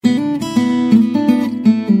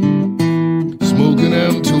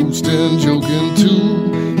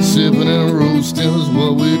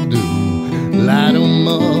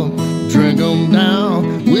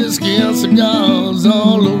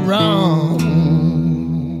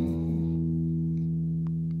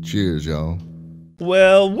Cheers, y'all.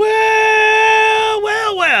 Well.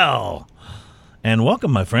 And welcome,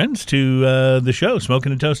 my friends, to the show,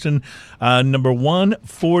 Smoking and Toasting, number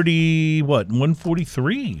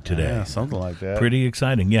 143 today. Yeah, something like that. Pretty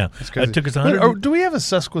exciting, yeah. It took us 100. Do we have a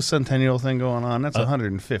sesquicentennial thing going on? That's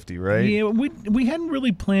 150, right? Yeah, we hadn't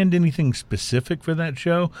really planned anything specific for that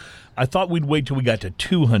show. I thought we'd wait till we got to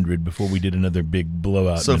 200 before we did another big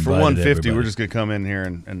blowout. So and for invited 150, everybody. we're just going to come in here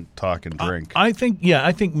and talk and drink. I think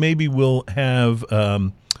maybe we'll have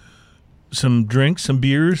some drinks, some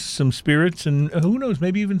beers, some spirits, and who knows,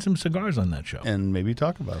 maybe even some cigars on that show. and maybe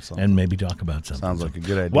talk about something. Sounds like a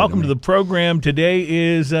good idea. Welcome to the program. Today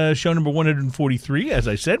is show number 143. As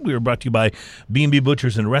I said, we are brought to you by B&B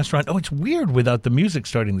Butchers and Restaurant. Oh, it's weird without the music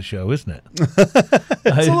starting the show, isn't it? It's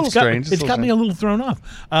a little strange. It's got me a little thrown off.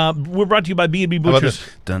 We're brought to you by B&B Butchers.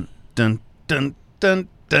 Dun, dun, dun, dun,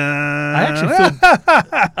 dun. I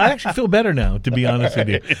actually feel better now, to be honest with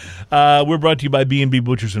you. We're brought to you by B&B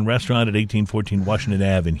Butchers and Restaurant at 1814 Washington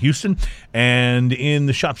Ave in Houston, and in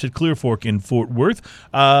the shops at Clear Fork in Fort Worth,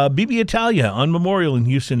 BB Italia on Memorial in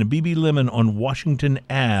Houston, and BB Lemon on Washington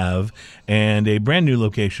Ave, and a brand new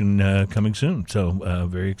location coming soon. So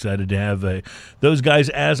very excited to have those guys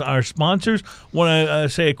as our sponsors. Want to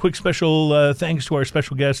say a quick special thanks to our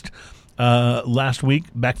special guest last week,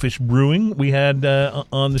 Backfish Brewing, we had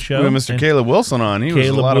on the show. We had Mr. Caleb Wilson on. He was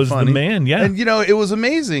a lot of fun. The man, yeah. And, it was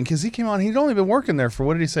amazing because he came on. He'd only been working there for,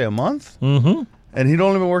 what did he say, a month? Mm-hmm. And he'd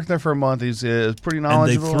only been working there for a month. He's pretty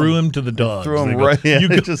knowledgeable. And they threw him to the dogs. Threw him go, right. Yeah, you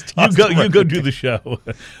go do the show.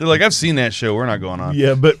 They're like, I've seen that show. We're not going on.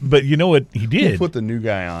 Yeah, but you know what he did? Put the new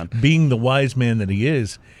guy on. Being the wise man that he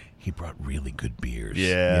is, he brought really good beers.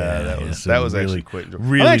 Yeah, that was really, actually quick.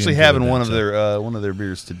 Really I'm actually having that, one of their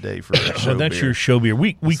beers today for a show that's beer. your show beer.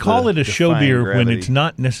 We call it a show beer when it's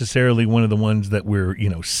not necessarily one of the ones that we're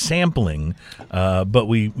sampling, but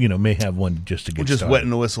we may have one just to get just started.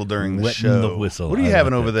 wetting the whistle during the show. Wetting the whistle. What are you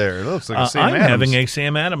having over there? It looks like a Sam Adams. I'm having a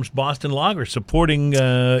Sam Adams Boston Lager, supporting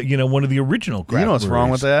one of the original craft You know what's breweries.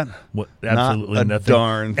 wrong with that? What? Absolutely Not a nothing.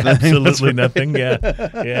 darn thing. Absolutely nothing.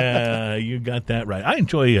 Yeah, you got that right. I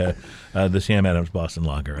enjoy the Sam Adams Boston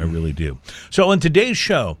Lager. I really do. So on today's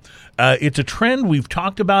show, it's a trend. We've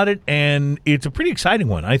talked about it, and it's a pretty exciting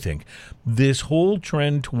one, I think. This whole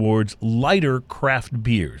trend towards lighter craft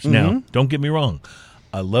beers. Mm-hmm. Now, don't get me wrong.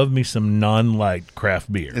 I love me some non-light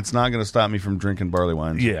craft beer. It's not going to stop me from drinking barley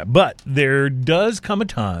wines. Yeah, but there does come a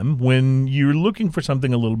time when you're looking for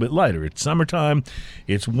something a little bit lighter. It's summertime,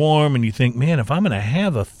 it's warm, and you think, man, if I'm going to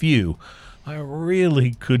have a few, I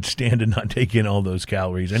really could stand to not take in all those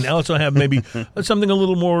calories. And also have maybe something a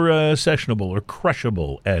little more sessionable or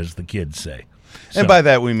crushable, as the kids say. And by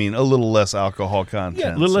that we mean a little less alcohol content.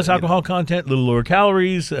 Yeah, a little less alcohol content, a little lower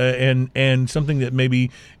calories, and something that maybe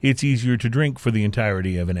it's easier to drink for the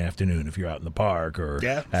entirety of an afternoon if you're out in the park or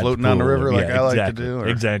floating on the river like I like to do. Or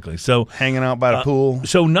exactly. So hanging out by the pool.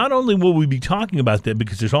 So not only will we be talking about that,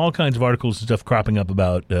 because there's all kinds of articles and stuff cropping up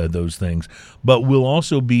about those things, but we'll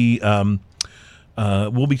also be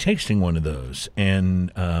we'll be tasting one of those,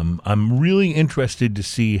 and I'm really interested to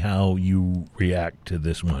see how you react to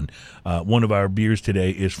this one. One of our beers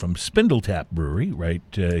today is from Spindle Tap Brewery, right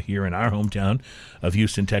here in our hometown of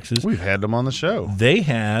Houston, Texas. We've had them on the show. They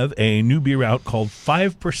have a new beer out called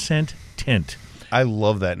 5% Tint. I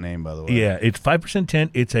love that name, by the way. Yeah, it's 5%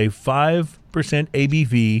 Tint. It's a 5%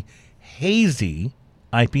 ABV hazy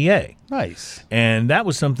IPA. Nice. And that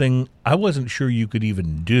was something I wasn't sure you could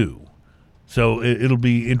even do. So it'll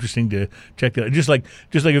be interesting to check that. Just like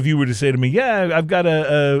if you were to say to me, "Yeah, I've got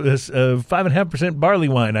a 5.5% barley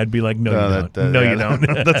wine," I'd be like, "No, you don't. No, you don't.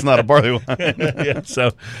 That's not a barley wine." Yeah.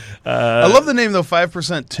 So I love the name though,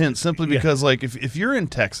 5% Tint, simply because like if you're in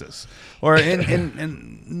Texas or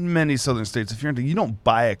in many southern states, if you're you don't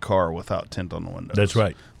buy a car without tint on the windows. That's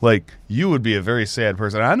right. Like you would be a very sad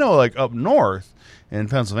person. I know, like up north in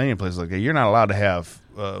Pennsylvania, places like that, you're not allowed to have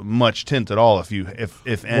much tint at all, if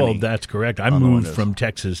any. Well, that's correct. I moved from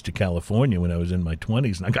Texas to California when I was in my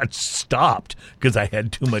 20s, and I got stopped because I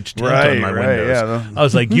had too much tint on my windows. Yeah. I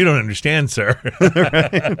was like, "You don't understand, sir."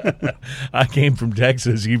 I came from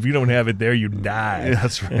Texas. If you don't have it there, you die. Yeah,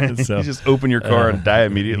 that's right. So, you just open your car and die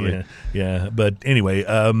immediately. Yeah. But anyway,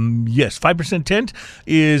 yes, 5% Tint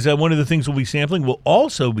is one of the things we'll be sampling. We'll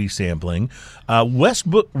also be sampling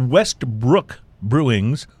Westbrook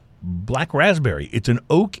Brewing's Black Raspberry. It's an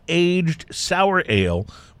oak-aged sour ale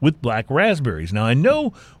with black raspberries. Now, I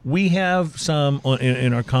know we have some,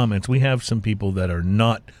 in our comments, we have some people that are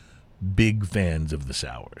not big fans of the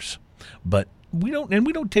sours. But we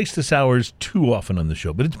don't taste the sours too often on the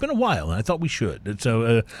show, but it's been a while, and I thought we should.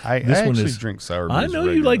 So I actually drink sour beers. I know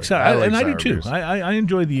regularly. you like sour, I do sour too. beers. I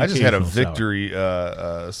enjoy the. I just had a occasional Victory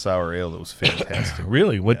sour ale that was fantastic.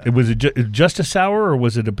 Really? What was it? Just a sour, or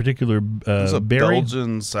was it a particular It was a berry?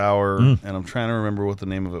 Belgian sour, and I'm trying to remember what the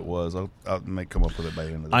name of it was. I might come up with it by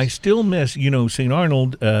the end of this. I still miss. St.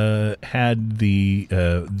 Arnold had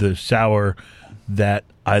the sour that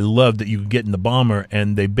I loved that you could get in the bomber,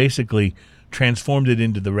 and they basically transformed it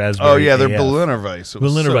into the raspberry. Oh yeah, they're AF. Berliner Weiss.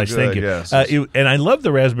 Berliner Weiss, thank you. Yes. And I love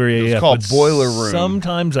the raspberry It was AF. called but Boiler Room.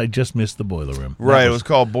 Sometimes I just miss the boiler room. Right, it was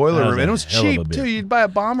called Boiler that Room, was and it a was hell of a cheap beer. too. You'd buy a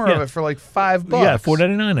bomber of Yeah. it for like $5. Yeah,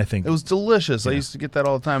 $4.99, I think. It was delicious. I used to get that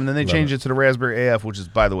all the time. And then they changed it to the Raspberry AF, which is,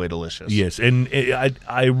 by the way, delicious. Yes, and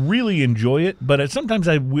I really enjoy it, but sometimes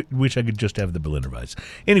I wish I could just have the Berliner Weiss.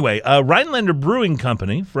 Anyway, Rhinelander Brewing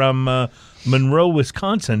Company from Monroe,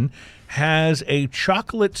 Wisconsin, has a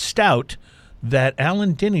chocolate stout that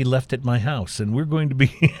Alan Denny left at my house, and we're going to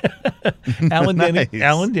be Alan Denny. Nice.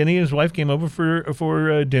 Alan Denny and his wife came over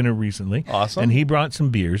for dinner recently. Awesome. And he brought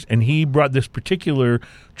some beers, and he brought this particular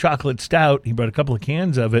chocolate stout. He brought a couple of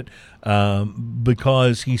cans of it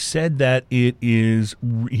because he said that it is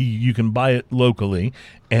you can buy it locally,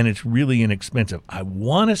 and it's really inexpensive. I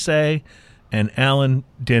want to say, and Alan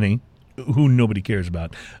Denny, who nobody cares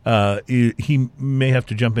about, he may have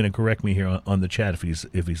to jump in and correct me here on the chat if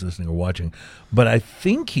he's listening or watching. But I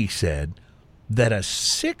think he said that a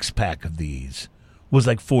 6-pack of these was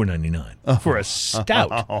like $4.99 for a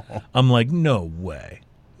stout. I'm like, no way.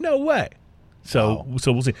 So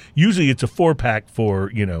we'll see. Usually it's a 4-pack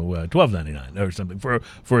for $12.99 or something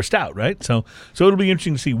for a stout, right? So it'll be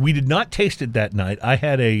interesting to see. We did not taste it that night. I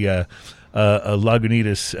had a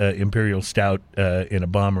Lagunitas Imperial Stout in a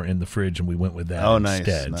bomber in the fridge, and we went with that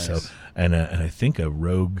instead. Nice. So and I think a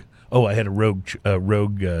Rogue. Oh, I had a Rogue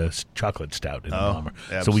chocolate stout in the bomber.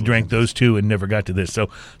 Absolutely. So we drank those two and never got to this. So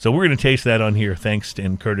we're going to taste that on here, thanks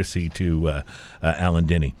and courtesy to Alan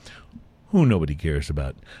Denny, who nobody cares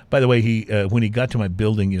about. By the way, he when he got to my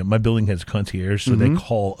building, my building has concierge, so they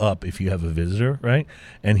call up if you have a visitor, right?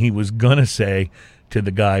 And he was gonna say to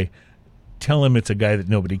the guy, tell him it's a guy that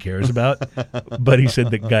nobody cares about, but he said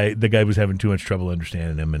the guy was having too much trouble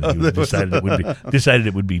understanding him, and he decided it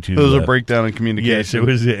would be too. There was a breakdown in communication. Yes, it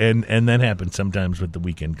was, and that happens sometimes with the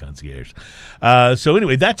weekend concierge. So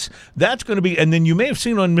anyway, that's going to be, and then you may have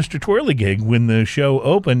seen on Mr. Twirligig when the show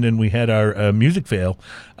opened and we had our music fail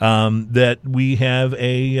that we have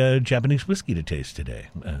a Japanese whiskey to taste today.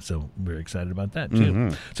 So we're excited about that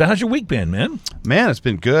too. So how's your week been, man? Man, it's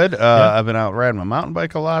been good. I've been out riding my mountain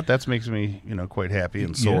bike a lot. That makes me, quite happy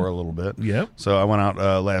and sore a little bit. Yeah. So I went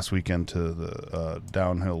out last weekend to the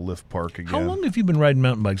downhill lift park again. How long have you been riding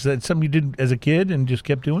mountain bikes? Is that something you did as a kid and just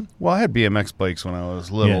kept doing? Well, I had BMX bikes when I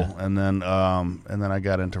was little, and then I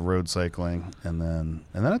got into road cycling, and then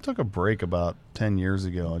I took a break about 10 years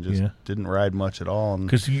ago and just didn't ride much at all.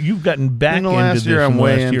 Because you've gotten back in the into last this year, I'm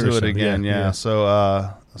way last year into or it so. again. Yeah.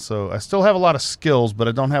 So I still have a lot of skills, but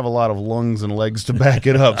I don't have a lot of lungs and legs to back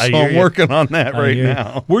it up. So I'm working on that right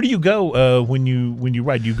now. Where do you go when you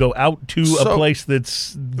ride? Do you go out to a place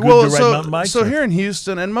that's good to ride mountain bikes? So here in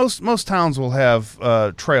Houston, and most towns will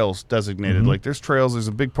have trails designated. Like there's trails. There's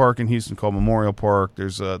a big park in Houston called Memorial Park.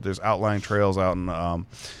 There's outlying trails out in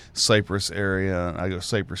Cypress area. I go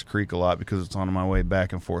Cypress Creek a lot because it's on my way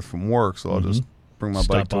back and forth from work. So I'll just bring my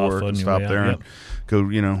bike to work and stop there and go,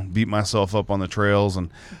 beat myself up on the trails.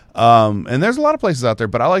 And there's a lot of places out there,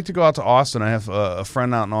 but I like to go out to Austin. I have a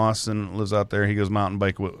friend out in Austin, lives out there. He goes mountain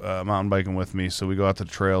biking with me. So we go out to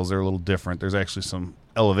the trails. They're a little different. There's actually some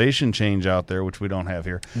elevation change out there, which we don't have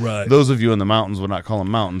here. Right. Those of you in the mountains would not call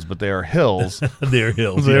them mountains, but they are hills. They're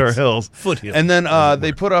hills. They are hills. Foothills. And then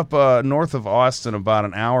they put up north of Austin, about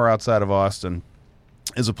an hour outside of Austin,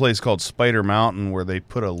 is a place called Spider Mountain where they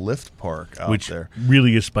put a lift park out there. Which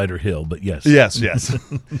really is Spider Hill, but yes. Yes.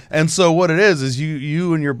 And so what it is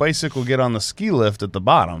you and your bicycle get on the ski lift at the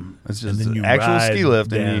bottom. It's just an actual ski lift.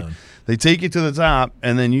 Down. And they take you to the top,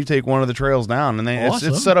 and then you take one of the trails down. And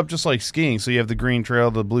it's set up just like skiing. So you have the green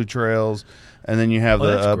trail, the blue trails, and then you have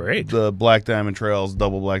the black diamond trails,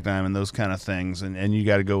 double black diamond, those kind of things. And you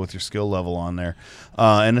got to go with your skill level on there.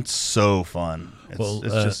 And it's so fun. It's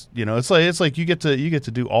just it's like you get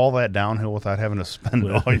to do all that downhill without having to spend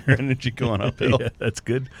all your energy going uphill. Yeah, that's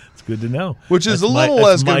good. It's good to know. Which is that's a little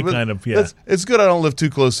less good. Kind of, it's good I don't live too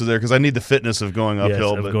close to there because I need the fitness of going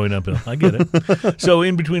uphill. Yes, going uphill. I get it. So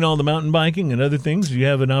in between all the mountain biking and other things, do you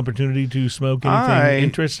have an opportunity to smoke anything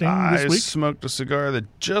interesting this week? I smoked a cigar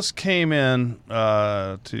that just came in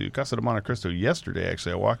in to Casa de Monte Cristo yesterday.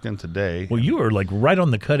 Actually, I walked in today. Well, you are like right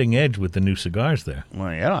on the cutting edge with the new cigars there.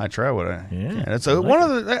 Well, yeah, I try what I. Yeah, It's I like one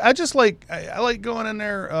of the. I just like I like going in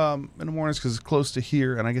there in the mornings because it's close to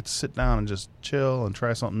here, and I get to sit down and just chill and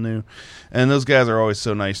try something new. And those guys are always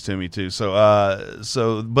so nice to me too.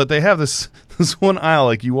 So but they have this one aisle.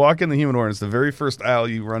 Like you walk in the humidor, and it's the very first aisle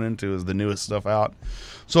you run into is the newest stuff out.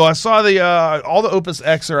 So I saw the all the Opus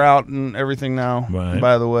X are out and everything now, Right.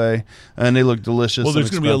 by the way, and they look delicious. Well, there's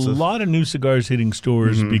going to be a expensive. lot of new cigars hitting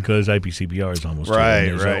stores because IPCPR is almost Right,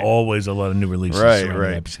 here, and there's right. always a lot of new releases Right.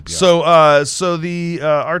 surrounding IPCPR. So the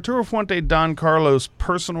Arturo Fuente Don Carlos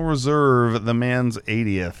Personal Reserve, the man's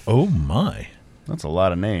 80th. oh my, That's a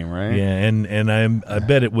lot of name, right? yeah, and I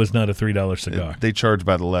bet it was not a $3 cigar. They charge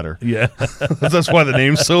by the letter. Yeah, That's why the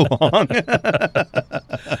name's so long.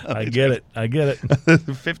 I get it.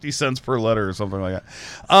 50 cents per letter or something like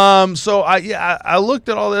that. So I looked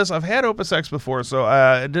at all this. I've had Opus X before, so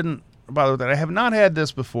I didn't bother with that. I have not had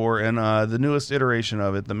this before, and the newest iteration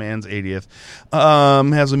of it, the man's 80th,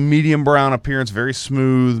 has a medium brown appearance, very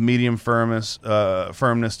smooth, medium firmness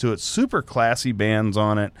to it. Super classy bands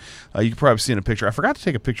on it. You can probably see in a picture. I forgot to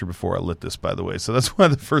take a picture before I lit this, by the way, so that's why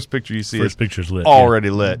the first picture you see First is picture's lit. already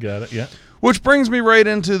yeah. lit. Got it. Yeah. Which brings me right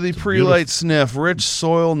into the pre-light beautiful- sniff. Rich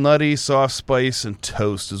soil, nutty, soft spice, and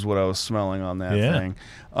toast is what I was smelling on that Yeah. thing.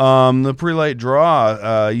 The pre-light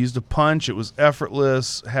draw used a punch. It was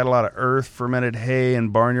effortless. Had a lot of earth, fermented hay,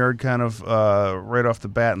 and barnyard kind of right off the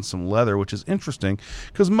bat, and some leather, which is interesting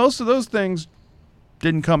because most of those things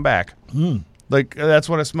didn't come back. Like that's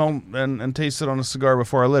what I smelled and tasted on a cigar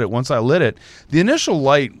before I lit it. Once I lit it, the initial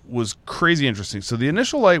light was crazy interesting. So the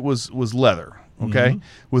initial light was leather. Okay,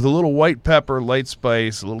 with a little white pepper, light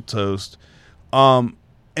spice, a little toast, and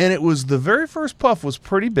it was the very first puff was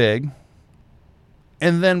pretty big,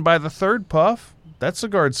 and then by the third puff, that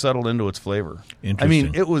cigar had settled into its flavor. I mean,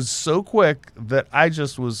 Interesting. it was so quick that I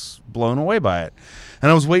just was blown away by it, and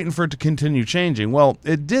I was waiting for it to continue changing. Well,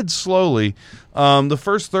 it did slowly. The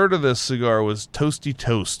first third of this cigar was toasty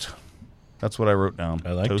toast. That's what I wrote down.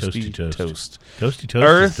 I like toasty toast. Toasty toast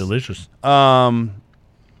Earth. is delicious.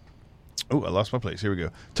 Oh, I lost my place. Here we go.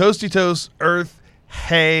 Toasty toast, earth,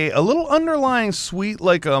 hay, a little underlying sweet,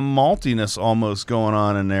 like a maltiness almost going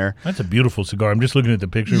on in there. That's a beautiful cigar. I'm just looking at the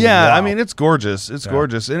picture. Yeah, Wow. I mean it's gorgeous. It's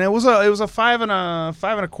gorgeous, and it was a 5 and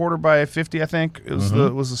a quarter by 50. I think it was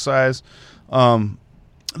the size.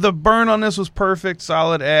 The burn on this was perfect.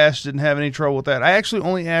 Solid ash. Didn't have any trouble with that. I actually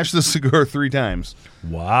only ashed the cigar 3 times.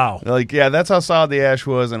 Wow. Like, yeah, that's how solid the ash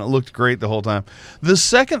was, and it looked great the whole time. The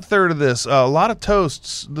second third of this, a lot of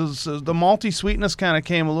toasts. The malty sweetness kind of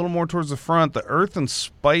came a little more towards the front. The earth and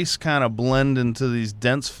spice kind of blend into these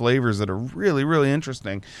dense flavors that are really, really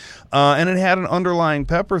interesting. And it had an underlying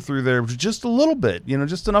pepper through there, just a little bit,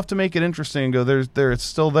 just enough to make it interesting and go, it's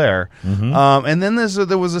still there. And then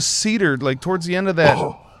there was a cedar, like towards the end of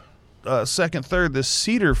that second third, this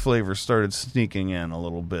cedar flavor started sneaking in a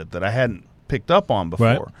little bit that I hadn't picked up on before.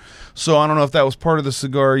 Right. So I don't know if that was part of the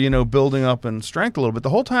cigar, building up in strength a little bit. The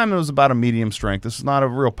whole time it was about a medium strength. This is not a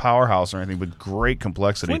real powerhouse or anything, but great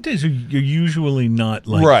complexity. Fuentes are usually not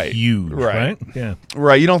like Right. huge, Right. right? Yeah.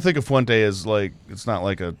 Right. You don't think of Fuente as like, it's not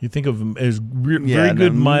like a... You think of them as Yeah, very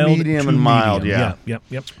good, no, mild, medium to and mild, medium. yeah.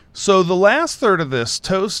 Yep. So the last third of this,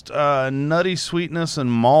 toast, nutty sweetness,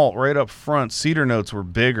 and malt right up front. Cedar notes were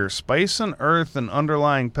bigger. Spice and earth and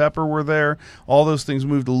underlying pepper were there. All those things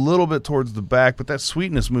moved a little bit towards the back, but that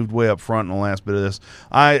sweetness moved way up front in the last bit of this.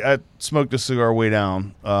 I smoked this cigar way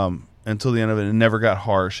down until the end of it. It never got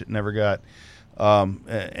harsh. It never got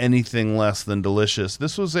anything less than delicious.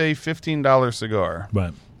 This was a $15 cigar.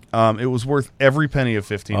 Right. It was worth every penny of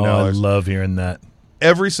 $15. Oh, I love hearing that.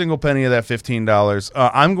 Every single penny of that $15.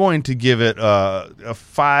 I'm going to give it a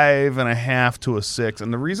 5.5 to a 6,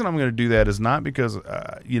 and the reason I'm going to do that is not because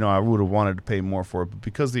I would have wanted to pay more for it, but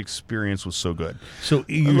because the experience was so good. So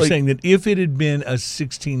you're saying that if it had been a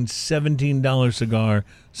 $16, $17 cigar,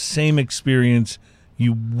 same experience,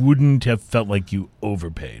 you wouldn't have felt like you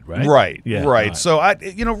overpaid, right? Right, Yeah. right. So I,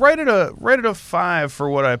 rate it a 5 for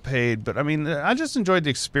what I paid, but I mean, I just enjoyed the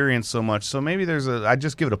experience so much. So maybe I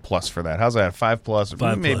just give it a plus for that. How's that? 5 plus, or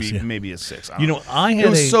 5 maybe plus, yeah. maybe a 6. I had it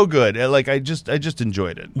was so good. Like I just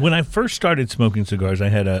enjoyed it. When I first started smoking cigars, I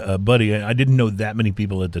had a buddy. I didn't know that many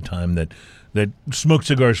people at the time that smoked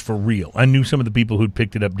cigars for real. I knew some of the people who'd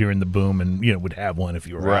picked it up during the boom and would have one if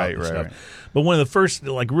you were out and stuff. Right. But one of the first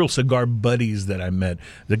real cigar buddies that I met,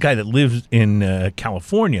 the guy that lives in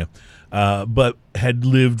California, but had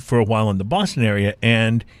lived for a while in the Boston area,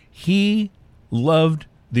 and he loved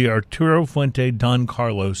the Arturo Fuente Don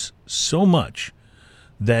Carlos so much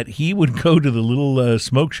that he would go to the little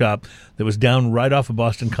smoke shop that was down right off of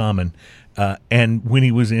Boston Common, and when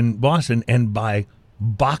he was in Boston, and buy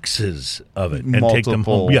boxes of it and take them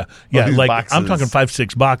home. Yeah, like boxes. I'm talking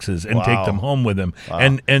 5-6 boxes and take them home with him. Wow.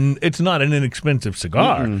 And it's not an inexpensive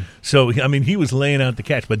cigar. Mm-mm. So I mean, he was laying out the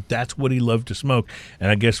cash, but that's what he loved to smoke. And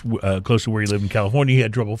I guess close to where he lived in California, he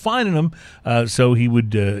had trouble finding them. So he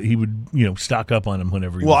would stock up on them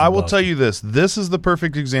whenever. He was I will tell you this: this is the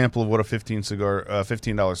perfect example of what a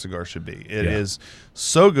 $15 cigar should be. It is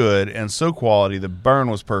so good and so quality. The burn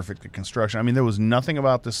was perfect. The construction. I mean, there was nothing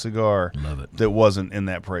about this cigar that wasn't in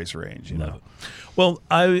that price range. You know. Well,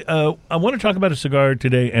 I want to talk about a cigar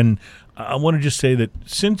today, and I want to just say that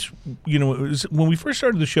since it was, when we first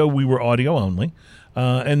started the show, we were audio only.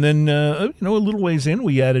 And then, a little ways in,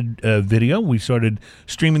 we added video. We started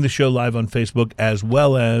streaming the show live on Facebook as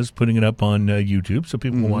well as putting it up on YouTube so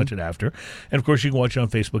people can watch it after. And, of course, you can watch it on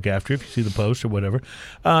Facebook after if you see the post or whatever.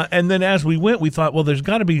 And then as we went, we thought, well, there's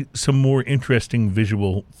got to be some more interesting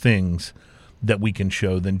visual things that we can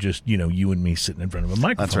show than just, you and me sitting in front of a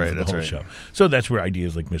microphone for the whole show. So that's where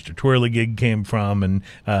ideas like Mr. Twirligig came from. And,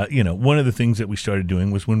 one of the things that we started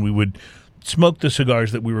doing was when we would smoke the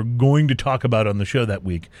cigars that we were going to talk about on the show that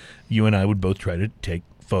week, you and I would both try to take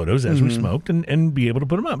photos as we smoked and be able to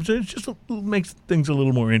put them up. So it just makes things a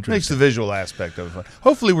little more interesting. Makes the visual aspect of it.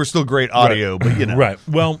 Hopefully we're still great audio, but Right.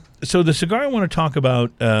 Well, so the cigar I want to talk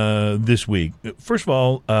about this week, first of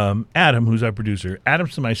all, Adam, who's our producer,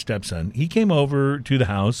 Adam's my stepson, he came over to the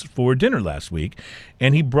house for dinner last week,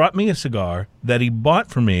 and he brought me a cigar that he bought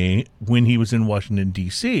for me when he was in Washington,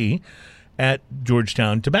 D.C. at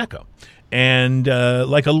Georgetown Tobacco. And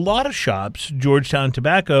like a lot of shops, Georgetown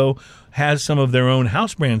Tobacco has some of their own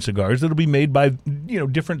house brand cigars that'll be made by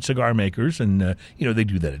different cigar makers, and they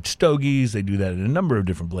do that at Stogie's, they do that in a number of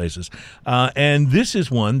different places. And this is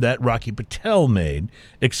one that Rocky Patel made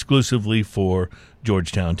exclusively for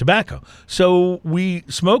Georgetown Tobacco. So we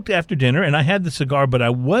smoked after dinner, and I had the cigar, but I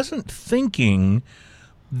wasn't thinking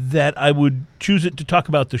that I would choose it to talk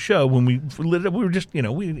about the show. When we were just,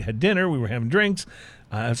 we had dinner, we were having drinks.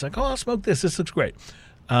 I was like, I'll smoke this. This looks great.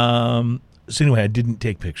 So anyway, I didn't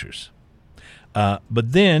take pictures. But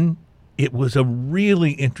then it was a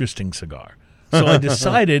really interesting cigar. So I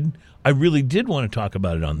decided I really did want to talk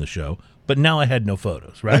about it on the show, but now I had no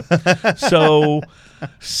photos, right? So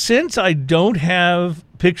since I don't have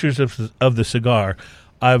pictures of the cigar,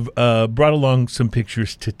 I've brought along some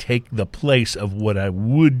pictures to take the place of what I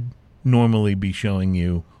would normally be showing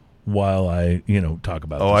you while I, talk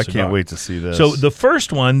about the cigar. I can't wait to see this. So the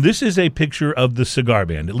first one, this is a picture of the cigar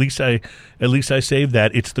band. At least I saved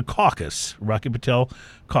that. It's the Caucus, Rocky Patel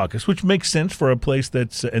Caucus, which makes sense for a place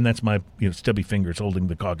that's my stubby fingers holding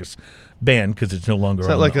the Caucus band because it's no longer. Is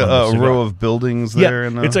that like a row of buildings there?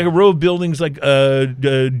 Yeah, it's like a row of buildings, like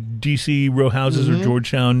D.C. row houses or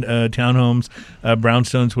Georgetown townhomes,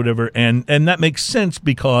 brownstones, whatever, and that makes sense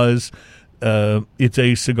because it's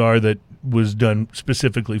a cigar that was done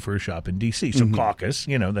specifically for a shop in D.C. So Caucus,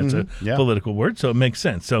 that's a political word, so it makes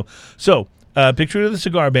sense. So picture of the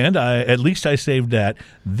cigar band. At least I saved that.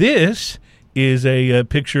 This is a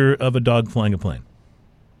picture of a dog flying a plane.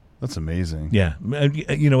 That's amazing. Yeah.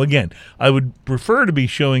 Again, I would prefer to be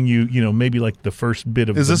showing you, maybe like the first bit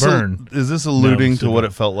of the burn. Is this alluding to what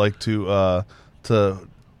it felt like to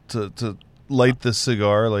light this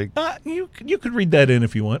cigar? Like you could read that in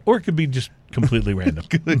if you want, or it could be just completely random.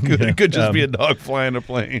 It could just be a dog flying a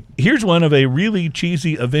plane. Here's one of a really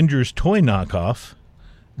cheesy Avengers toy knockoff,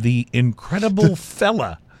 the Incredible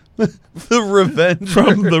Fella. The Revengers.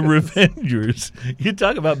 From the Revengers. You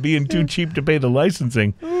talk about being too cheap to pay the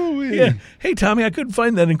licensing. Ooh, yeah. Hey, Tommy, I couldn't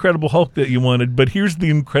find that Incredible Hulk that you wanted, but here's the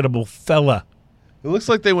Incredible Fella. It looks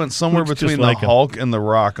like they went somewhere between the Hulk and the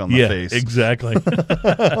Rock on the face. Yeah, exactly.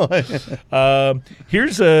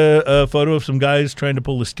 Here's a photo of some guys trying to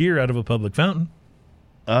pull a steer out of a public fountain.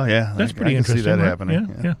 Oh, yeah. That's pretty interesting. I can see that right?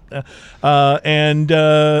 happening. Yeah.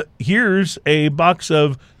 And here's a box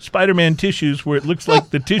of Spider-Man tissues where it looks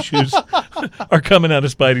like the tissues are coming out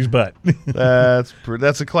of Spidey's butt.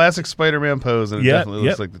 That's a classic Spider-Man pose, and it definitely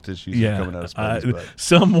looks like the tissues are coming out of Spidey's butt.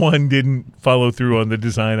 Someone didn't follow through on the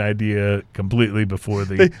design idea completely before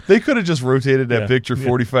the... They could have just rotated that picture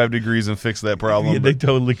 45 degrees and fixed that problem. Yeah, they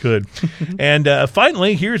totally could. And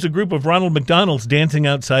finally, here's a group of Ronald McDonald's dancing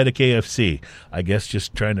outside a KFC. I guess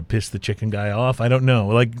just trying to piss the chicken guy off. I don't know.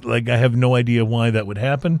 Like I have no idea why that would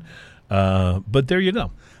happen. But there you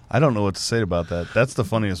go. I don't know what to say about that. That's the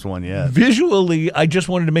funniest one yet. Visually, I just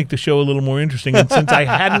wanted to make the show a little more interesting. And since I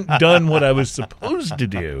hadn't done what I was supposed to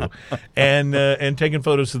do and taken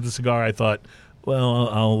photos of the cigar, I thought, Well,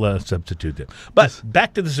 I'll substitute that. But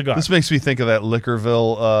back to the cigar. This makes me think of that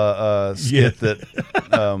Liquorville skit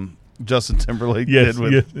that Justin Timberlake did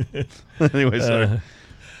with. Anyway, sorry.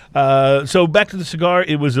 So back to the cigar.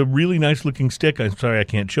 It was a really nice looking stick. I'm sorry I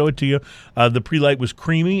can't show it to you. The pre-light was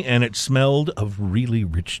creamy and it smelled of really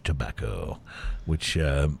rich tobacco, which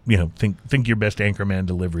think your best Anchorman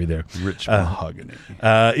delivery there. Rich mahogany.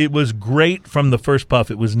 It was great from the first puff.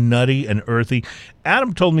 It was nutty and earthy.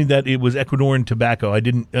 Adam told me that it was Ecuadorian tobacco. I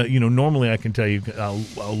didn't. Normally I can tell you.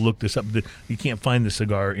 I'll look this up. You can't find the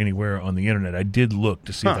cigar anywhere on the internet. I did look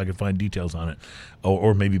to see if I could find details on it,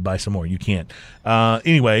 or maybe buy some more. You can't.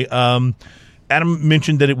 Anyway. Adam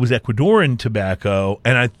mentioned that it was Ecuadorian tobacco,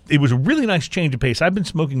 and it was a really nice change of pace. I've been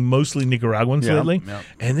smoking mostly Nicaraguans lately,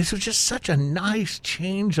 and this was just such a nice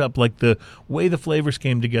change up. Like the way the flavors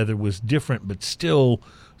came together was different, but still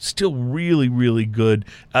really, really good.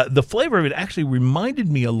 The flavor of it actually reminded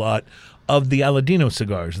me a lot of the Aladino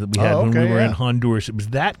cigars that we had when we were in Honduras. It was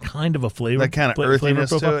that kind of a flavor. That kind of earthiness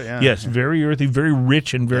to it, yeah. Yes, very earthy, very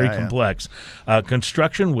rich, and very complex.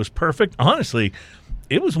 Construction was perfect. Honestly,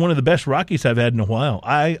 it was one of the best Rockies I've had in a while.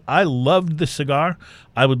 I loved the cigar.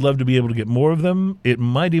 I would love to be able to get more of them. It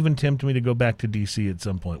might even tempt me to go back to D.C. at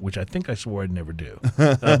some point, which I think I swore I'd never do.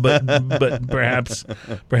 But perhaps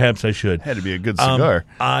I should. Had to be a good cigar.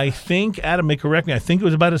 I think, Adam may correct me, I think it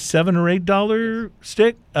was about a $7 or $8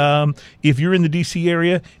 stick. If you're in the D.C.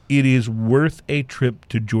 area, it is worth a trip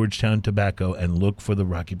to Georgetown Tobacco and look for the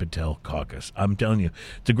Rocky Patel Caucus. I'm telling you,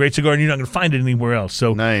 it's a great cigar, and you're not going to find it anywhere else.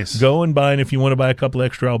 So nice. Go and buy it. If you want to buy a couple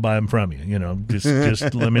extra, I'll buy them from you.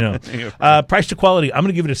 Just let me know. Price to quality, I'm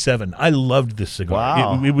going to give it a 7. I loved this cigar.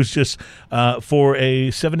 Wow. It was just, for a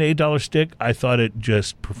 $7 to $8 stick, I thought it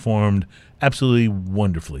just performed absolutely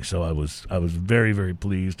wonderfully. So I was very, very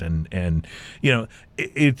pleased, and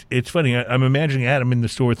it's funny. I'm imagining Adam in the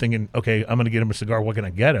store thinking, okay, I'm going to get him a cigar. What can I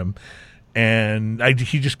get him? And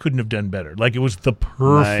he just couldn't have done better. Like, it was the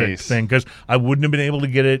perfect thing, because I wouldn't have been able to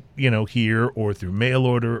get it, here or through mail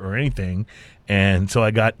order or anything. And so I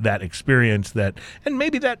got that experience and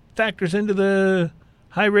maybe that factors into the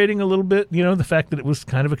high rating a little bit, the fact that it was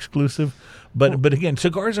kind of exclusive. But again,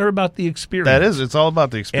 cigars are about the experience. That is. It's all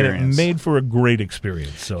about the experience. And it made for a great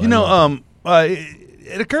experience. So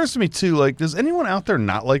it occurs to me too, like, does anyone out there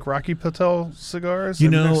not like Rocky Patel cigars?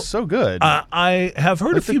 They're so good. I have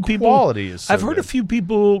heard a few people. Quality is so I've heard a few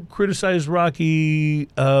people criticize Rocky,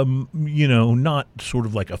 not sort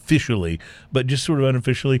of like officially, but just sort of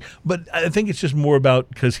unofficially. But I think it's just more about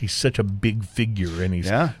because he's such a big figure, and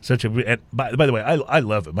he's such a. And by the way, I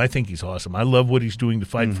love him. I think he's awesome. I love what he's doing to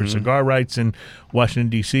fight for cigar rights in Washington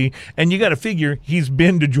D.C. And you got to figure he's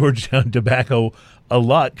been to Georgetown Tobacco a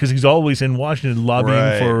lot, because he's always in Washington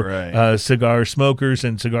lobbying for cigar smokers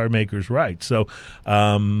and cigar makers' rights. So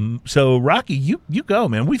Rocky, you go,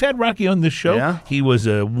 man. We've had Rocky on this show. Yeah. He was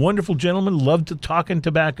a wonderful gentleman, loved to talk in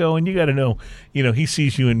tobacco, and you got to know, he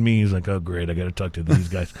sees you and me. He's like, oh, great, I got to talk to these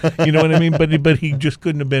guys. You know what I mean? But he just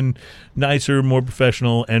couldn't have been nicer, more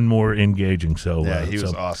professional, and more engaging. So he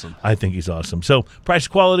was awesome. I think he's awesome. So price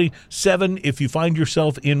quality 7. If you find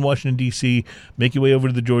yourself in Washington D.C., make your way over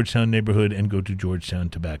to the Georgetown neighborhood and go to Georgetown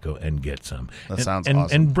Tobacco and get some. That sounds awesome.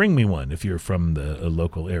 And bring me one if you're from the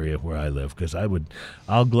local area where I live, because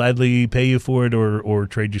I'll gladly pay you for it or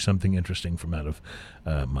trade you something interesting from out of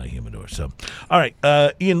my humidor. So, all right,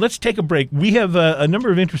 Ian, let's take a break. We have a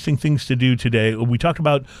number of interesting things to do today. We talked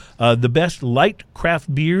about the best light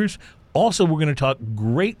craft beers. Also, we're going to talk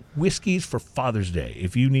great whiskeys for Father's Day.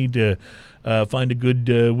 If you need to find a good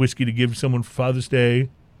whiskey to give someone for Father's Day,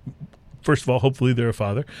 first of all, hopefully they're a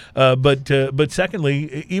father. But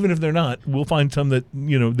secondly, even if they're not, we'll find some that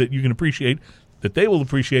that you can appreciate, that they will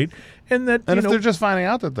appreciate, and that if they're just finding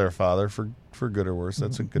out that they're a father, for good or worse,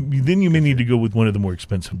 that's a good. Then you may need to go with one of the more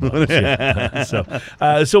expensive bottles.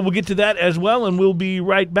 So we'll get to that as well, and we'll be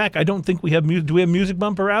right back. I don't think we have music. Do we have music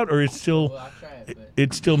bumper out, or it's still? Well, I'll try it, but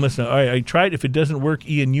it's still missing. All right, I tried. If it doesn't work,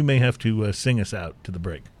 Ian, you may have to sing us out to the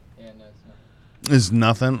break. yeah, no, it's not. It's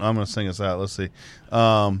nothing. I'm going to sing us out. Let's see.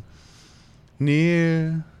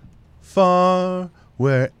 Near, far,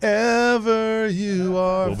 wherever you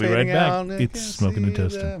are. We'll be right back. It's Smoking and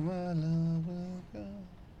Toasting.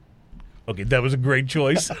 Okay, that was a great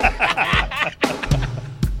choice.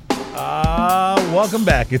 Welcome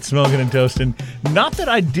back. It's Smoking and Toasting. Not that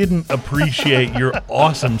I didn't appreciate your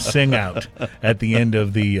awesome sing out at the end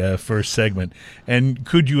of the first segment. And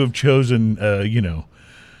could you have chosen,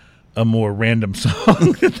 a more random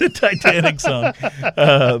song than the Titanic song,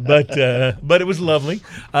 but it was lovely,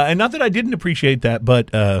 and not that I didn't appreciate that.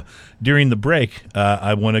 But during the break,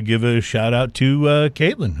 I want to give a shout out to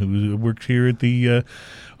Caitlin, who works here at the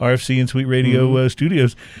RFC and Sweet Radio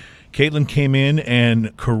studios. Caitlin came in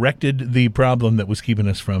and corrected the problem that was keeping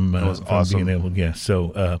us from awesome. being able to guess.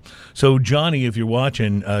 So Johnny, if you're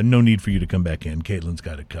watching, no need for you to come back in. Caitlin's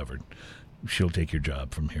got it covered. She'll take your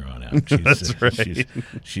job from here on out. That's right.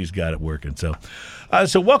 She's got it working. So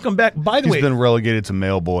welcome back. By the way, he's been relegated to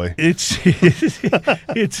mail boy. It's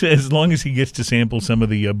as long as he gets to sample some of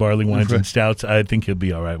the barley wines and stouts, I think he'll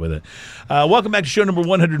be all right with it. Welcome back to show number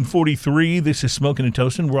 143. This is Smoking and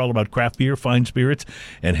Toasting. We're all about craft beer, fine spirits,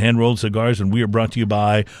 and hand-rolled cigars, and we are brought to you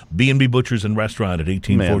by B&B Butchers and Restaurant at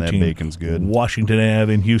 1814 Man, that bacon's good. Washington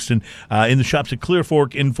Ave in Houston, in the shops at Clear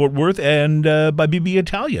Fork in Fort Worth, and by BB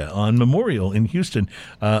Italia on Memorial in Houston,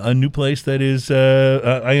 a new place that is,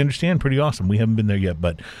 I understand, pretty awesome. We haven't been there yet,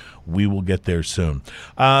 but we will get there soon.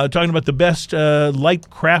 Talking about the best light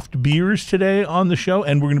craft beers today on the show,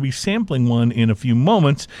 and we're going to be sampling one in a few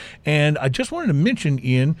moments. And I just wanted to mention,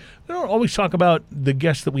 Ian, I don't always talk about the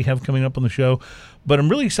guests that we have coming up on the show, but I'm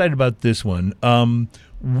really excited about this one.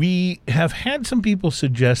 We have had some people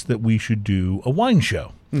suggest that we should do a wine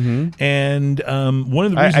show. Mm-hmm. And one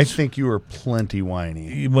of the reasons... I think you were plenty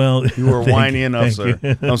whiny. Well, you were whiny enough, sir.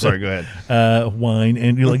 I'm sorry, go ahead. Wine,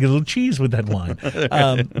 and you like a little cheese with that wine.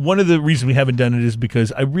 One of the reasons we haven't done it is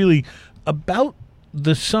because I really, about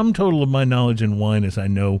the sum total of my knowledge in wine is I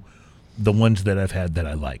know the ones that I've had that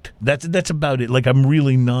I liked. That's about it. Like, I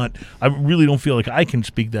really don't feel like I can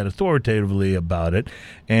speak that authoritatively about it.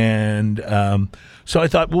 And so I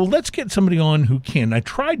thought, well, let's get somebody on who can. I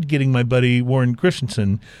tried getting my buddy Warren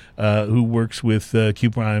Christensen, who works with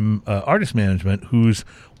Q Prime Artist Management, who's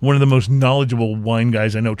one of the most knowledgeable wine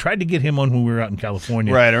guys I know. Tried to get him on when we were out in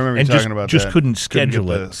California. Right, I remember you talking about that. Just couldn't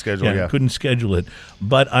schedule it. Couldn't schedule it.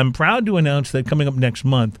 But I'm proud to announce that coming up next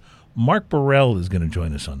month, Mark Burrell is going to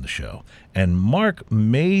join us on the show. And Mark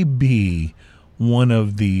may be one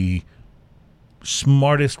of the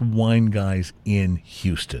smartest wine guys in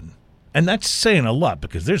Houston. And that's saying a lot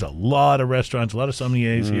because there's a lot of restaurants, a lot of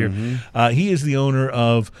sommeliers here. He is the owner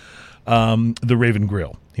of the Raven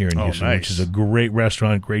Grill here in Houston, nice. which is a great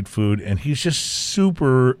restaurant, great food, and he's just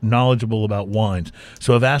super knowledgeable about wines.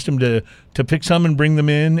 So I've asked him to pick some and bring them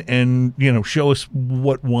in and, show us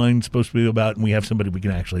what wine's supposed to be about, and we have somebody we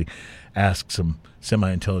can actually ask some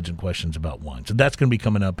semi-intelligent questions about wine. So that's going to be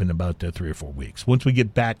coming up in about 3 or 4 weeks. Once we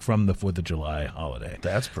get back from the 4th of July holiday.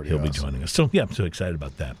 That's pretty He'll awesome. be joining us. So, yeah, I'm so excited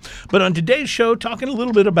about that. But on today's show, talking a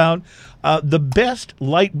little bit about the best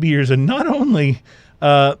light beers, and not only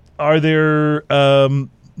are there...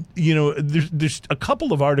 there's a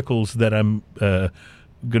couple of articles that I'm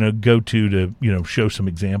going to go to show some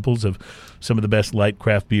examples of some of the best light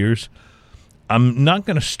craft beers. I'm not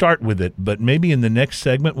going to start with it, but maybe in the next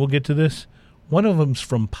segment we'll get to this. One of them's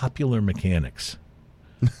from Popular Mechanics.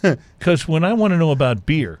 Because when I want to know about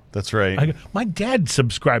beer, that's right. My dad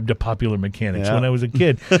subscribed to Popular Mechanics when I was a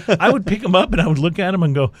kid. I would pick him up and I would look at him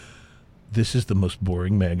and go, this is the most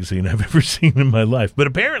boring magazine I've ever seen in my life. But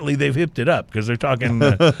apparently they've hipped it up because they're talking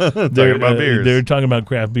about beers. They're talking about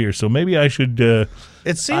craft beer. So maybe I should.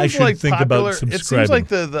 It seems I should like think about subscribing. It seems like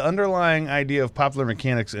the underlying idea of Popular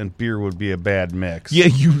Mechanics and beer would be a bad mix. Yeah,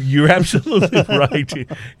 you're absolutely right.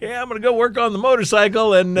 Yeah, I'm going to go work on the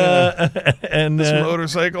motorcycle and this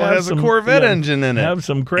motorcycle has a Corvette engine in it. Have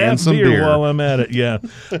some craft beer while I'm at it. Yeah.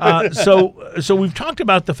 So we've talked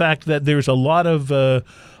about the fact that there's a lot of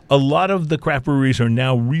the craft breweries are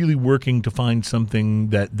now really working to find something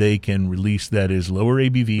that they can release that is lower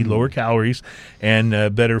ABV, lower calories, and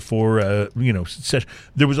better for,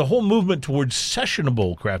 there was a whole movement towards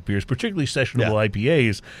sessionable craft beers, particularly sessionable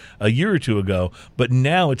IPAs a year or two ago, but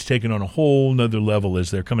now it's taken on a whole nother level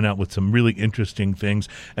as they're coming out with some really interesting things.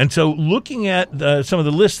 And so looking at some of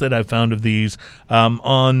the lists that I've found of these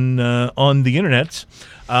on the internets,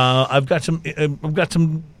 I've got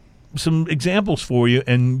some examples for you,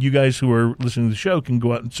 and you guys who are listening to the show can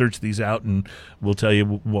go out and search these out, and we'll tell you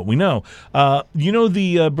what we know.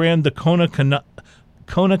 The brand, the Kona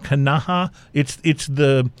Kanaha?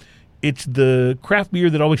 It's the craft beer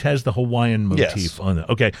that always has the Hawaiian motif on it.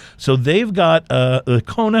 Okay, so they've got the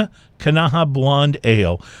Kona Kanaha Blonde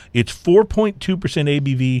Ale. It's 4.2%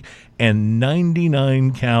 ABV and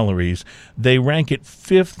 99 calories. They rank it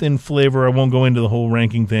 5th in flavor. I won't go into the whole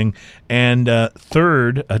ranking thing. And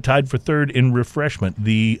third, tied for third in refreshment.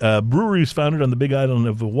 The brewery is founded on the Big Island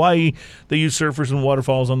of Hawaii. They use surfers and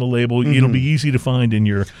waterfalls on the label. It'll be easy to find in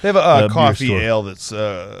your They have a coffee store. ale that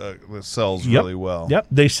sells really well. Yep.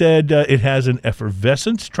 They said it has an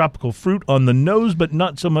effervescence, tropical fruit on the nose, but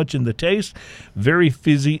not so much in the taste. Very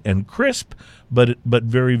fizzy and crisp, but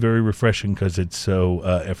very, very refreshing because it's so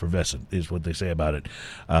effervescent, is what they say about it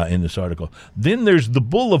in this article. Then there's the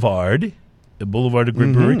Boulevard. The Boulevard of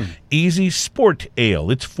Grit Brewery, Easy Sport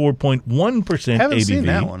Ale. It's 4.1% Haven't ABV. seen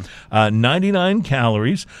that one. 99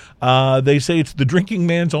 calories. They say it's the drinking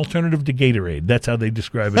man's alternative to Gatorade. That's how they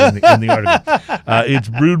describe it in the article. It's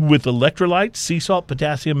brewed with electrolytes, sea salt,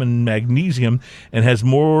 potassium, and magnesium, and has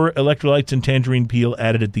more electrolytes and tangerine peel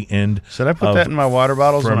added at the end. Should I put that in my water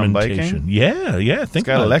bottles when I'm biking? Yeah. Think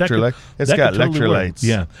got about it. electrolyte. It's got electrolytes.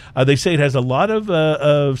 Yeah. They say it has a lot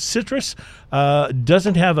of citrus.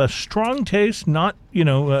 Doesn't have a strong taste. Not,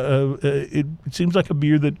 it seems like a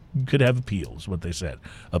beer that could have appeal, is what they said.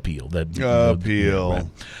 Appeal. Appeal.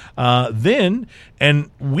 Then,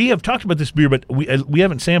 and we have talked about this beer, but we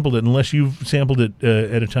haven't sampled it unless you've sampled it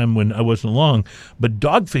at a time when I wasn't along. But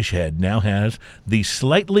Dogfish Head now has the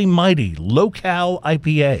Slightly Mighty Low-Cal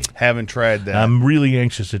IPA. Haven't tried that. I'm really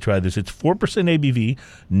anxious to try this. It's 4% ABV,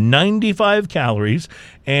 95 calories,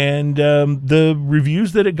 and the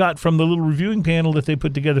reviews that it got from the little reviewing panel that they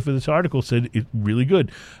put together for this article said it's really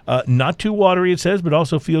good. Not too watery, it says, but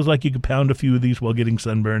also feels like you could pound a few of these while getting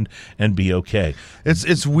sunburned and be okay.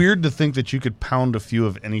 It's weird to think that you could pound a few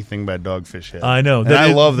of anything by Dogfish Head. I know. And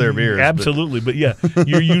I love their beers. Absolutely. But yeah,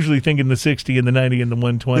 you're usually thinking the 60 and the 90 and the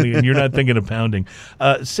 120, and you're not thinking of pounding.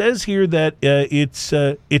 Says here that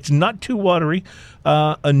it's not too watery,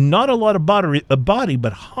 not a lot of body,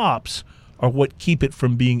 but hops are what keep it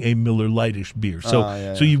from being a Miller Lite-ish beer.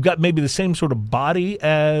 So you've got maybe the same sort of body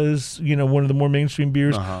as one of the more mainstream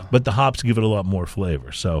beers, but the hops give it a lot more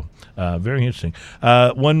flavor. So very interesting.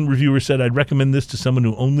 One reviewer said, "I'd recommend this to someone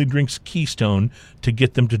who only drinks Keystone to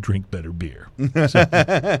get them to drink better beer." So,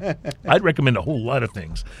 I'd recommend a whole lot of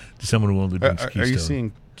things to someone who only drinks Keystone. Are you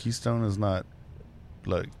seeing Keystone is not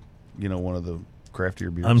like one of the craftier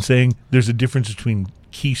beers? I'm saying there's a difference between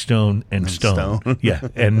Keystone and Stone. Yeah,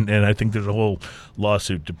 and I think there's a whole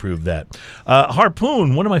lawsuit to prove that.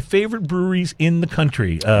 Harpoon, one of my favorite breweries in the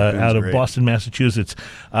country, out of Boston, Massachusetts.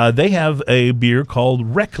 They have a beer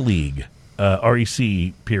called Rec League.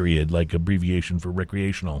 REC, period, like abbreviation for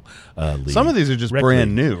recreational league. Some of these are just Rec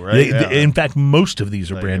brand league. new, right? In fact, most of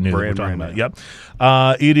these are brand new. We're talking about. Yep.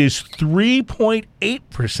 It is 3.8%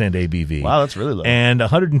 ABV. Wow, that's really low. And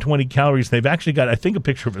 120 calories. They've actually got, I think, a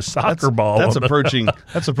picture of a soccer ball. That's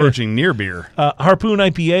approaching near beer. Harpoon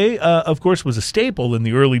IPA, of course, was a staple in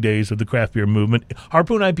the early days of the craft beer movement.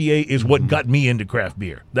 Harpoon IPA is what got me into craft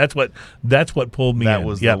beer. That's what pulled me in. That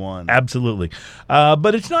was the one. Absolutely.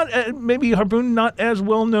 But it's not maybe Harpoon not as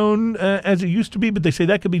well known as it used to be, but they say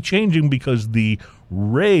that could be changing because the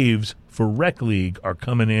raves for Rec League are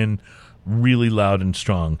coming in really loud and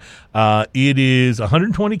strong. It is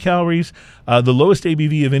 120 calories, the lowest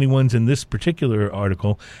ABV of anyone's in this particular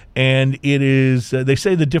article, and it is, they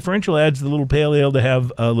say the differential adds the little pale ale to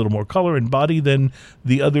have a little more color and body than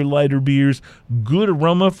the other lighter beers. Good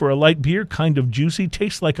aroma for a light beer, kind of juicy,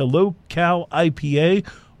 tastes like a low-cal IPA,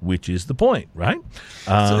 which is the point, right?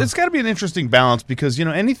 So it's got to be an interesting balance because,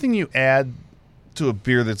 anything you add to a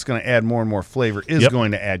beer that's going to add more and more flavor is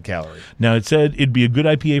going to add calorie. Now, it said it'd be a good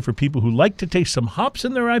IPA for people who like to taste some hops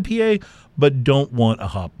in their IPA but don't want a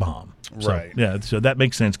hop bomb. Right. So that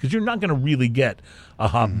makes sense because you're not going to really get a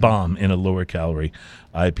hop bomb in a lower calorie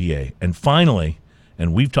IPA. And finally,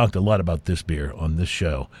 and we've talked a lot about this beer on this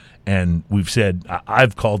show, and we've said,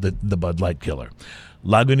 I've called it the Bud Light killer.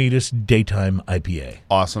 Lagunitas Daytime IPA.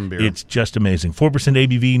 Awesome beer. It's just amazing. 4%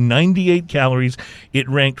 ABV, 98 calories. It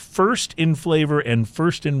ranked first in flavor and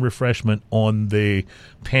first in refreshment on the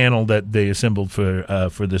panel that they assembled for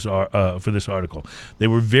this article. They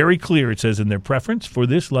were very clear, it says, in their preference for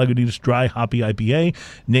this Lagunitas Dry Hoppy IPA,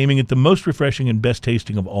 naming it the most refreshing and best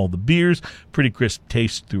tasting of all the beers. Pretty crisp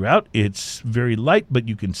taste throughout. It's very light, but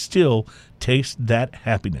you can still taste that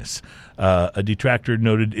happiness. A detractor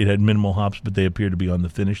noted it had minimal hops, but they appear to be on the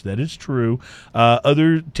finish. That is true.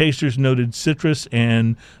 Other tasters noted citrus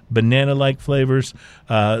and banana-like flavors.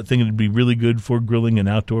 Think it would be really good for grilling and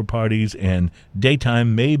outdoor parties, and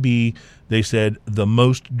daytime may be they said the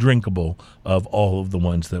most drinkable of all of the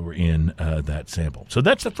ones that were in that sample. So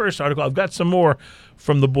that's the first article. I've got some more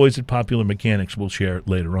from the boys at Popular Mechanics we'll share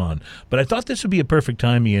later on. But I thought this would be a perfect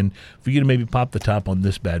time, Ian, for you to maybe pop the top on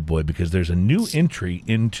this bad boy, because there's a new entry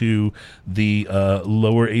into the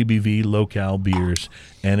lower ABV, low-cal beers,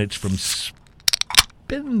 and it's from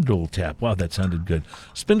Spindle Tap. Wow, that sounded good.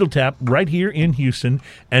 Spindle Tap right here in Houston.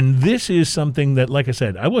 And this is something that, like I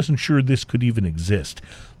said, I wasn't sure this could even exist.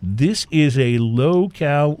 This is a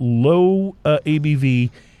low-cal, low ABV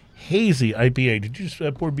hazy IPA. Did you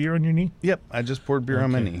just pour beer on your knee? Yep, I just poured beer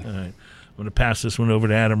on my knee. All right. I'm going to pass this one over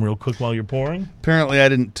to Adam real quick while you're pouring. Apparently, I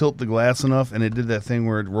didn't tilt the glass enough, and it did that thing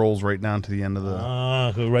where it rolls right down to the end of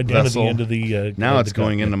the go right down vessel. to the end of the... now it's the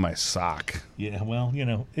going cup. into my sock. Yeah, well,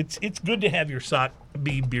 it's good to have your sock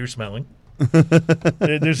be beer smelling.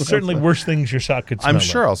 There's certainly worse things your sock could smell. I'm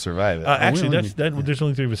sure I'll survive it. Actually, there's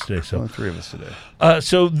only 3 of us today. So only 3 of us today.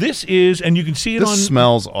 So this is, and you can see it This on.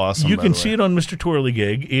 smells awesome. You by can the see way. it on Mr.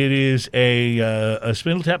 Twirlygig. It is a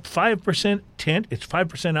Spindle Tap 5% tint. It's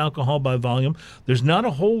 5% alcohol by volume. There's not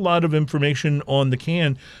a whole lot of information on the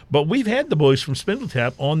can, but we've had the boys from Spindle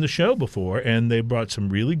Tap on the show before, and they brought some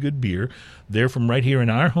really good beer. They're from right here in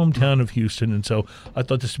our hometown of Houston, and so I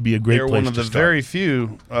thought this would be a great They're place one of to the start. very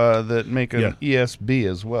few that make an ESB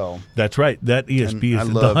as well. That's right. That ESB And is I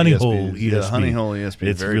the love Honey ESBs. Hole ESB. Yeah, the Honey Hole ESB.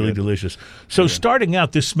 It's very really good. delicious. So starting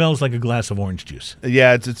out, this smells like a glass of orange juice.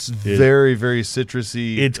 Yeah, it's very, very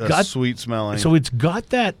citrusy. It's got sweet smelling. So it's got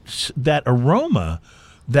that aroma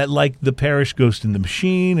that, like the Parish Ghost in the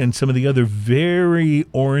Machine and some of the other very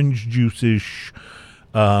orange juice-ish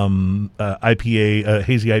IPA,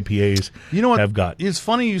 hazy IPAs you know what have got. It's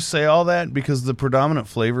funny you say all that because the predominant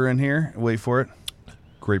flavor in here, wait for it,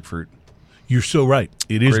 grapefruit. You're so right.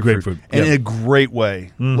 It is grapefruit. And in Yeah. a great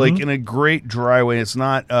way. Like in a great dry way. It's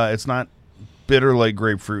not bitter like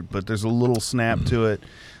grapefruit, but there's a little snap to it.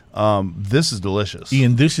 This is delicious.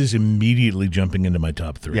 Ian, this is immediately jumping into my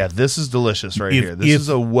top 3. Yeah, this is delicious here. This is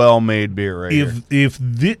a well-made beer here.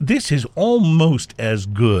 This is almost as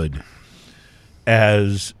good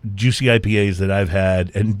as juicy IPAs that I've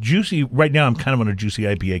had, and juicy right now I'm kind of on a juicy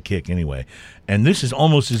IPA kick anyway, and this is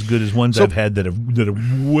almost as good as ones I've had that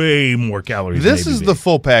are way more calories. This than is ABV. the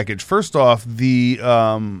full package. First off, the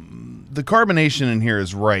carbonation in here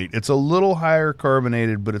is right. It's a little higher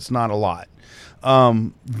carbonated, but it's not a lot.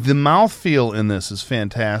 The mouthfeel in this is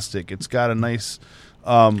fantastic. It's got a nice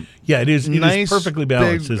it is perfectly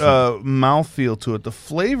balanced. big, isn't it? mouthfeel to it. The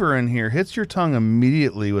flavor in here hits your tongue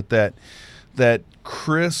immediately with that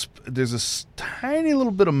crisp. There's a tiny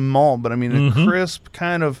little bit of malt, but I mean a crisp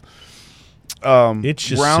kind of It's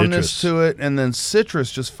just roundness citrus. to it, and then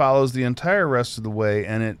citrus just follows the entire rest of the way,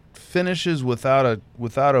 and it finishes without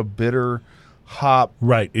a bitter hop.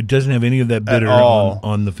 Right. It doesn't have any of that bitter all.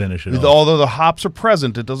 on the finish at all. Although the hops are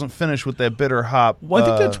present, it doesn't finish with that bitter hop. Well, I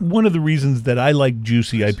think that's one of the reasons that I like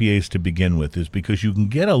juicy IPAs to begin with, is because you can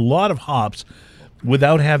get a lot of hops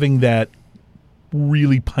without having that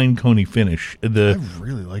really pine coney finish. I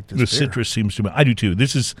really like this. The beer. citrus seems to me. I do too.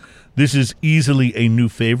 This is easily a new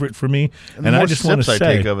favorite for me, And the and more I just want to sips I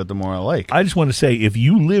say, take of it, the more I like. I just want to say, if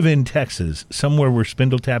you live in Texas, somewhere where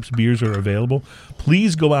Spindle Tap's beers are available,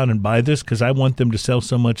 please go out and buy this, because I want them to sell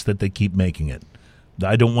so much that they keep making it.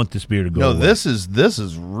 I don't want this beer to go away. this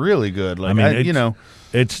is really good. Like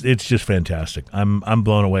it's just fantastic. I'm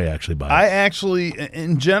blown away actually by it. I actually,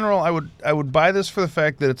 in general, I would buy this for the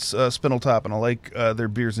fact that it's Spindle Top, and I like their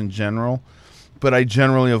beers in general. But I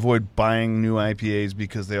generally avoid buying new IPAs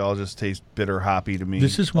because they all just taste bitter, hoppy to me.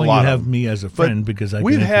 This is why you have me as a friend, because I can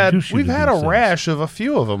introduce you we've to had these a things. rash of a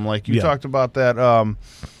few of them. Like you talked about that. The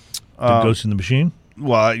Ghost in the Machine.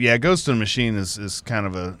 Well, yeah, Ghost in the Machine is kind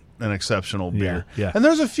of an exceptional beer. Yeah. And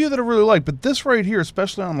there's a few that I really like, but this right here,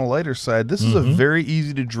 especially on the lighter side, this is a very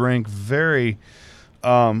easy to drink, very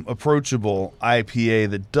approachable IPA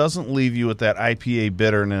that doesn't leave you with that IPA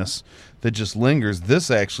bitterness that just lingers.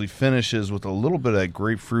 This actually finishes with a little bit of that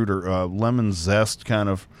grapefruit or lemon zest kind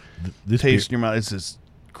of taste in your mouth. It's just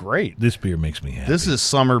great. This beer makes me happy. This is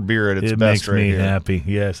summer beer at its it best makes right me here. happy.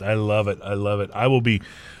 Yes, I love it. I love it. I will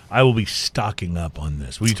be stocking up on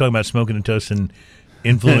this. Were you talking about Smoking and Toast and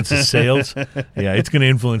influences sales? Yeah, it's going to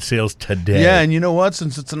influence sales today. Yeah, and you know what?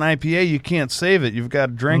 Since it's an IPA, you can't save it. You've got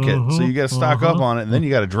to drink it. So you got to stock up on it, and then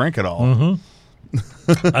you got to drink it all.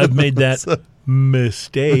 I've made that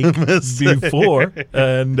mistake before,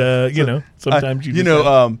 and sometimes you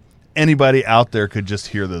just anybody out there could just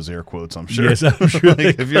hear those air quotes, I'm sure. Yes, I'm sure.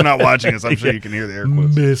 Like, if you're not watching us, I'm sure you can hear the air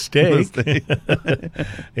quotes. Mistake.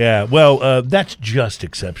 Yeah, well, that's just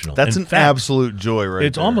exceptional. That's In an fact, absolute joy right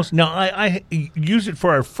It's there. almost now. I use it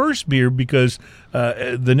for our first beer because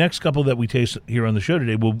the next couple that we taste here on the show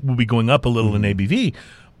today will be going up a little in ABV.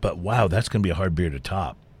 But wow, that's going to be a hard beer to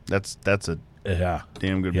top. That's a Yeah,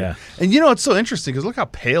 damn good Yeah. beer. And it's so interesting because look how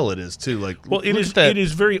pale it is too. Like, well, it look is. at that. It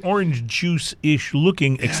is very orange juice-ish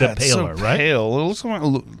looking, Yeah, except it's paler, so right? Pale. It looks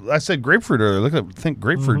like, I said grapefruit earlier. Think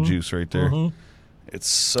grapefruit Mm-hmm. juice right there. It's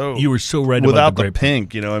so You were so right without about the the grapefruit.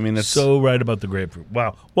 pink. I mean, it's So right about the grapefruit.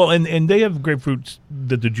 Wow. Well, and they have grapefruits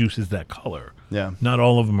that the juice is that color. yeah. Not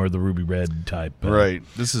all of them are the ruby red type. Right.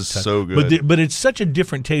 This is so good. But it's such a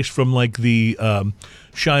different taste from like the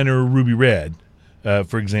Shiner Ruby Red,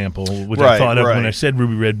 for example, which I Right, thought of when right. I said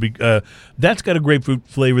Ruby Red. That's got a grapefruit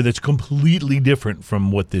flavor that's completely different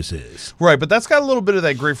from what this is. Right, but that's got a little bit of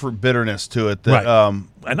that grapefruit bitterness to it. That, Right.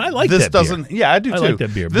 And I like this that beer. doesn't. Yeah, I do I too. like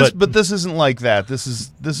that beer, but this isn't like that. This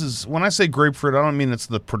is when I say grapefruit, I don't mean it's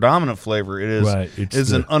the predominant flavor. It is. Right, it's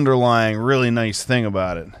It's an the- underlying really nice thing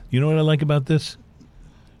about it. You know what I like about this?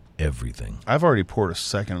 Everything. I've already poured a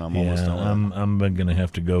second. And I'm almost done. I'm going to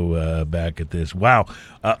have to go back at this. Wow,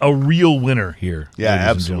 a real winner here. Yeah, ladies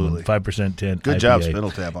absolutely. and gentlemen. 5% 10. Good job, IPA.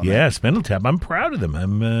 Spindle Tap, on Yeah, Spindle Tap. I'm proud of them.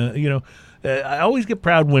 I always get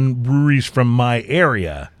proud when breweries from my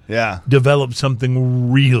area Yeah. develop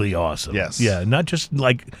something really awesome. Yes. Yeah, not just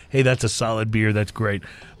like, hey, that's a solid beer, that's great.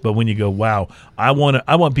 But when you go, wow, I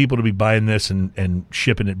want people to be buying this and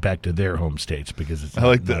shipping it back to their home states because it's I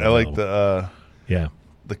like not the yeah.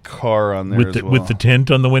 the car on there With as the well. with the tint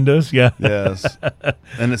on the windows, yeah. yes,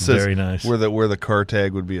 and it says Very nice. where the car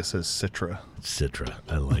tag would be. It says Citra. Citra.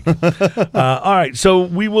 I like it. All right. So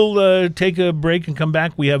we will take a break and come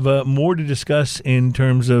back. We have more to discuss in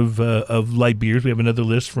terms of light beers. We have another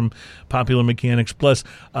list from Popular Mechanics. Plus,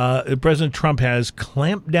 President Trump has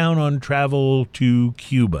clamped down on travel to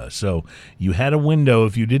Cuba. So you had a window.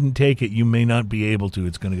 If you didn't take it, you may not be able to.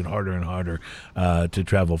 It's going to get harder and harder to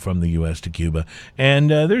travel from the U.S. to Cuba.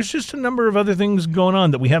 And there's just a number of other things going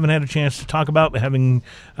on that we haven't had a chance to talk about, having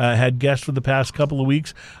had guests for the past couple of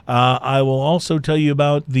weeks. I will also tell you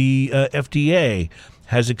about the FDA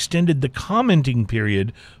has extended the commenting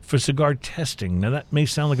period for cigar testing. Now, that may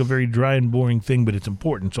sound like a very dry and boring thing, but it's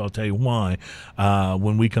important, so I'll tell you why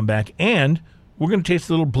when we come back. And we're going to taste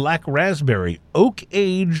a little black raspberry,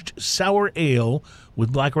 oak-aged sour ale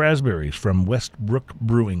with black raspberries from Westbrook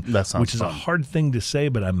Brewing, That sounds which is a fun. hard thing to say,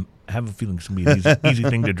 but I have a feeling it's going to be an easy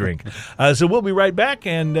thing to drink. So we'll be right back,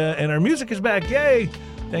 and our music is back. Yay!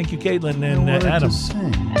 Thank you, Caitlin and Adam.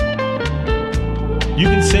 You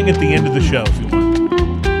can sing at the end of the show if you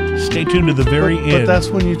want. Stay tuned to the very end. But that's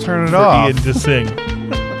when you turn it for off. Ian to sing.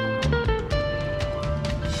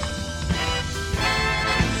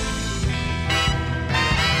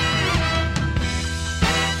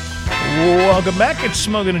 Welcome back. It's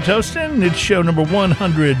Smoking and Toasting. It's show number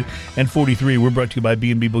 143. We're brought to you by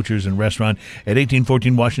B&B Butchers and Restaurant at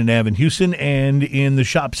 1814 Washington Ave in Houston and in the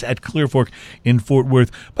shops at Clear Fork in Fort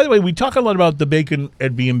Worth. By the way, we talk a lot about the bacon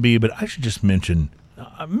at B&B, but I should just mention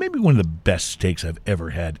maybe one of the best steaks I've ever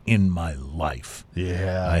had in my life.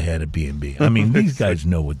 Yeah. I had at B&B. I mean, these guys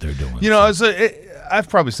know what they're doing. You know, I've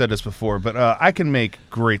probably said this before, but I can make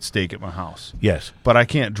great steak at my house. Yes. But I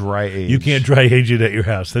can't dry age. You can't dry age it at your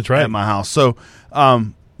house. That's right. at my house. So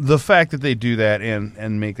the fact that they do that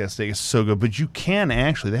and make that steak is so good. But you can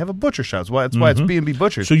actually, they have a butcher shop. That's why it's B&B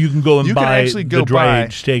Butchers. So you can go and you buy can actually go the dry buy,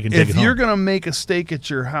 aged steak and take it if home. you're going to make a steak at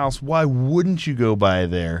your house, why wouldn't you go by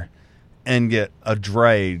there and get a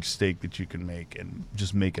dry aged steak that you can make and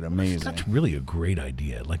just make it amazing? That's really a great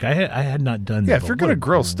idea. Like I had not done that. Yeah, if but you're what going to a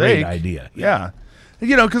grill great steak, idea. Yeah,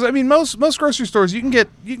 you know, because I mean, most grocery stores you can get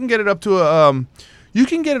it up to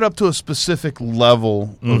a specific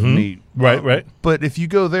level of meat. Right. But if you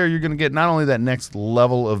go there, you're going to get not only that next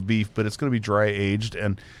level of beef, but it's going to be dry aged,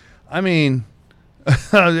 and I mean,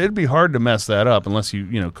 it'd be hard to mess that up unless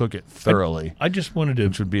you cook it thoroughly, I just wanted to.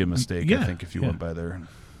 which would be a mistake. Yeah, I think if you yeah. went by there.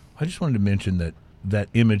 I just wanted to mention that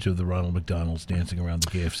image of the Ronald McDonald's dancing around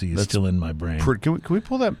the KFC is still in my brain. Can we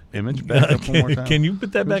pull that image back up one more time? Can you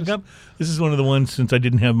put that back up? This is one of the ones since I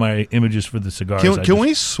didn't have my images for the cigars. Can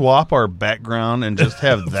we swap our background and just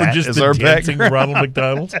have for that just as the our dancing background? Ronald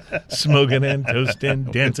McDonald's, smoking and toasting,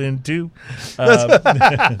 dancing too.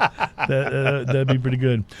 That'd be pretty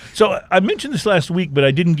good. So I mentioned this last week, but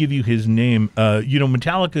I didn't give you his name.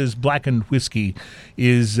 Metallica's Blackened Whiskey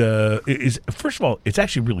is first of all, it's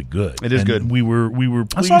actually really good. It is And good. We were were I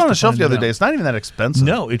pleased saw it on the to shelf find the other it day. out. It's not even that expensive.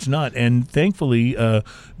 No, it's not. And thankfully,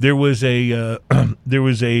 there was a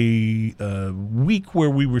week where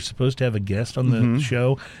we were supposed to have a guest on the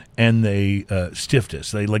show, and they stiffed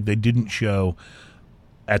us. They didn't show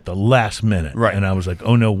at the last minute. Right. And I was like,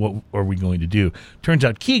 oh no, what are we going to do? Turns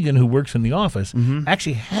out Keegan, who works in the office,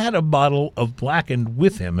 actually had a bottle of Blackened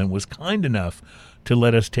with him and was kind enough to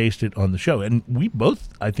let us taste it on the show. And we both,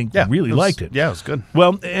 I think, really liked it. Yeah, it was good.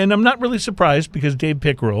 Well, and I'm not really surprised because Dave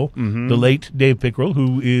Pickerel, the late Dave Pickerel,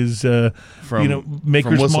 who is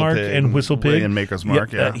Maker's Mark and Whistle Pig, and Maker's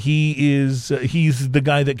Mark, he's the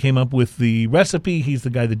guy that came up with the recipe. He's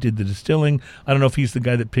the guy that did the distilling. I don't know if he's the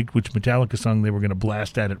guy that picked which Metallica song they were going to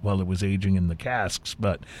blast at it while it was aging in the casks,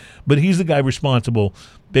 but he's the guy responsible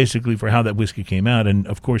basically for how that whiskey came out. And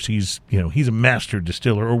of course, he's a master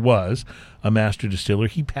distiller, or was a master distiller.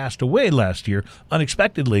 He passed away last year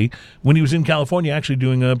unexpectedly when he was in California actually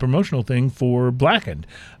doing a promotional thing for Blackened.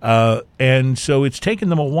 And so it's taken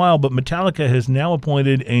them a while, but Metallica has now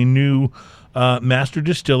appointed a new master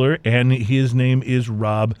distiller, and his name is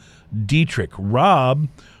Rob Dietrich. Rob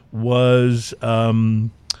was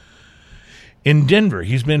in Denver.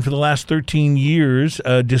 He's been for the last 13 years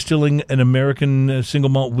distilling an American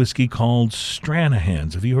single malt whiskey called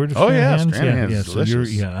Stranahan's. Have you heard of Stranahan's? Oh, yeah,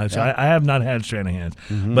 Stranahan's. So I have not had Stranahan's.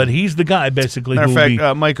 But he's the guy, basically, Matter who of will be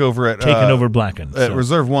fact, Mike over at taking over Blackened. At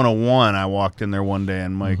Reserve 101, I walked in there one day,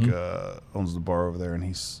 and Mike owns the bar over there, and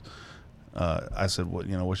he's I said,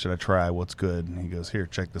 what should I try? What's good? And he goes, here,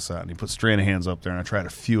 check this out. And he put Stranahan's up there, and I tried a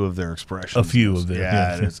few of their expressions. A few of them.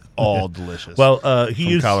 Yeah, and it's all delicious. Well,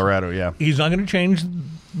 from Colorado, yeah. He's not going to change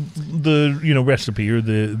the recipe or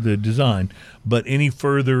the design, but any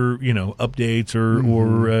further updates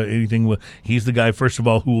or anything. He's the guy, first of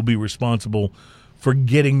all, who will be responsible for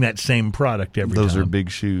getting that same product every time. Those are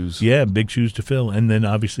big shoes. Yeah, big shoes to fill. And then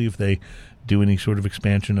obviously if they do any sort of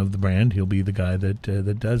expansion of the brand, he'll be the guy that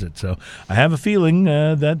does it. So I have a feeling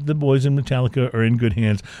that the boys in Metallica are in good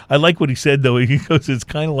hands. I like what he said, though. He goes, it was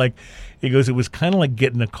kind of like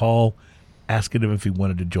getting a call asking him if he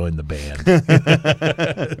wanted to join the band.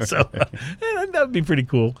 So that would be pretty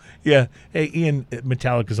cool. Yeah. Hey, Ian,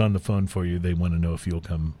 Metallica's on the phone for you. They want to know if you'll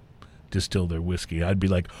come distill their whiskey. I'd be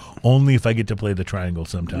like, only if I get to play the triangle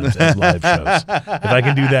sometimes at live shows. If I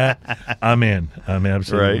can do that, I'm in. I'm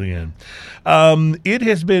absolutely in. It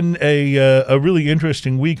has been a really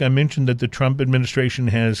interesting week. I mentioned that the Trump administration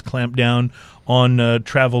has clamped down on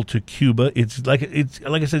travel to Cuba. It's like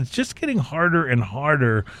I said, it's just getting harder and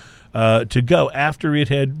harder to go after it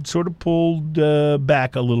had sort of pulled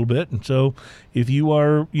back a little bit. And so if you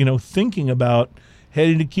are thinking about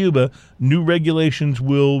heading to Cuba, new regulations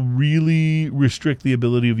will really restrict the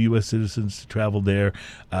ability of U.S. citizens to travel there.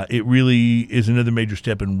 It really is another major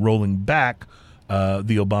step in rolling back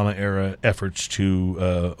the Obama-era efforts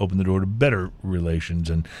to open the door to better relations.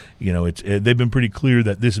 And, they've been pretty clear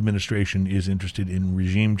that this administration is interested in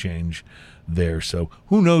regime change there. So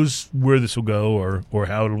who knows where this will go or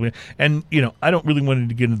how it'll be. And, I don't really want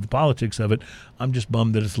to get into the politics of it. I'm just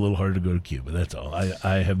bummed that it's a little harder to go to Cuba. That's all.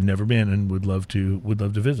 I have never been and would love to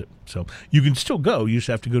visit. So you can still go. You just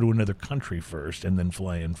have to go to another country first and then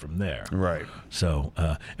fly in from there. Right. So,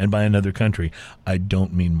 and by another country, I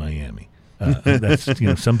don't mean Miami. That's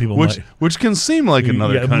some people which can seem like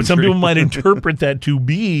another country. Some people might interpret that to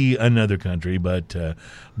be another country, but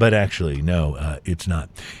actually no, it's not.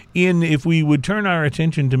 Ian, if we would turn our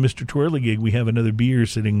attention to Mr. Twirligig, we have another beer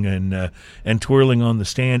sitting and twirling on the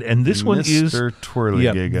stand, and this one is Mr.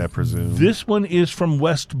 Twirligig, I presume. This one is from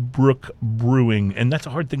Westbrook Brewing, and that's a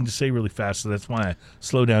hard thing to say really fast, so that's why I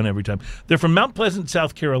slow down every time. They're from Mount Pleasant,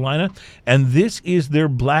 South Carolina, and this is their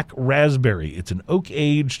Black Raspberry. It's an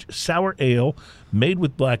oak-aged sour ale made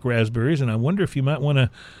with black raspberries, and I wonder if you might want to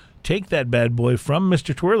take that bad boy from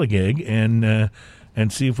Mr. Twirligig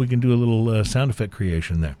and see if we can do a little sound effect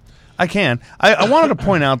creation there. I can. I wanted to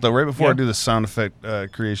point out, though, right before I do the sound effect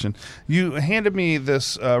creation, you handed me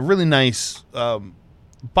this really nice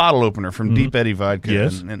bottle opener from Deep Eddy Vodka.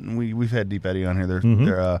 Yes. And we've had Deep Eddy on here.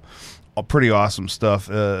 They're pretty awesome stuff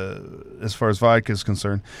as far as vodka is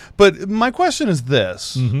concerned. But my question is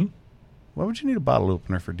this. Why would you need a bottle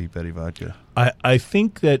opener for Deep Eddy Vodka? I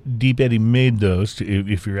think that Deep Eddy made those,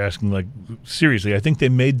 if you're asking, like, seriously, I think they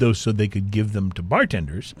made those so they could give them to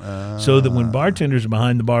bartenders, so that when bartenders are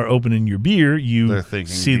behind the bar opening your beer, you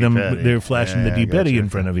see them, they're flashing the Deep Eddy in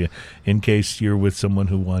front of you, in case you're with someone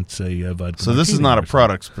who wants a vodka. So this is not a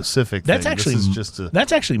product-specific thing.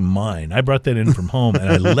 That's actually mine. I brought that in from home, and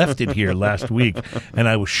I left it here last week, and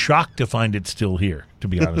I was shocked to find it still here. to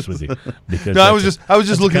be honest with you. Because No, I was just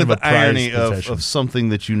looking at kind of the a prized irony possession. of something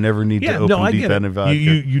that you never need to open no, I deep get it. ended vodka.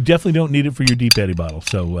 You definitely don't need it for your Deep Eddy bottle.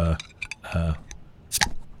 So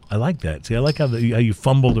I like that. See, I like how you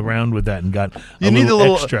fumbled around with that and got You need a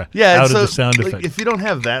little extra yeah, out so, of the sound like, effect. If you don't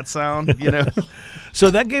have that sound, you know.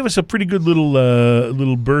 So that gave us a pretty good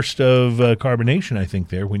little burst of carbonation, I think,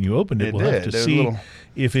 there when you opened it. It We'll have did. to There's see little-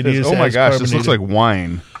 if it is. Oh my as gosh, this looks carbonated. like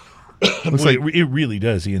wine. Looks Boy, like it really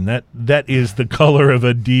does, Ian. That is the color of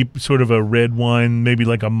a deep sort of a red wine, maybe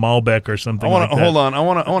like a Malbec or something. I want like to that. hold on. I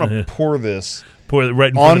want to pour this Pour it right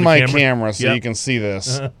in front on of my the camera so Yep. you can see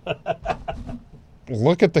this.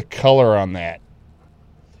 Look at the color on that.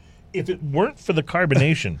 If it weren't for the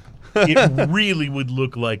carbonation, it really would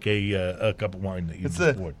look like a cup of wine that you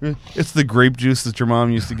just poured. It's the grape juice that your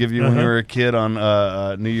mom used to give you when you were a kid on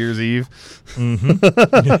New Year's Eve.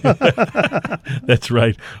 That's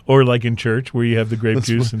right. Or like in church where you have the grape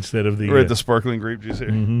juice instead of the. Right, the sparkling grape juice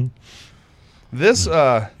here. This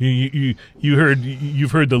You've heard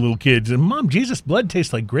the little kids and Mom, Jesus' blood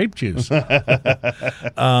tastes like grape juice. So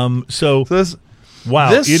this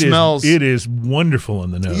wow, this it smells- is wonderful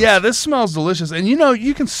on the nose. yeah, this smells delicious, and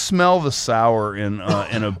you can smell the sour in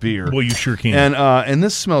a beer. Well, you sure can. And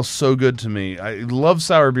this smells so good to me. I love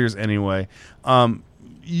sour beers anyway.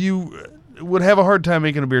 You would have a hard time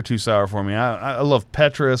making a beer too sour for me. I love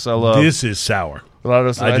Petrus. I love This is sour.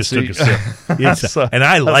 Lotus. I just took a sip. It's, saw- and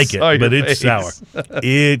I like saw it, but your it's face. sour.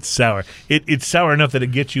 It's sour. It's sour enough that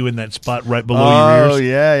it gets you in that spot right below Oh your ears.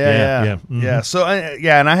 yeah. Mhm. So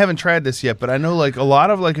and I haven't tried this yet, but I know like a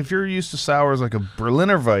lot of like if you're used to sours like a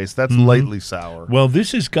Berliner Weiss, that's lightly sour. Well,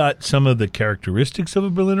 this has got some of the characteristics of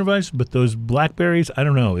a Berliner Weiss, but those blackberries, I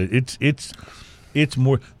don't know. It's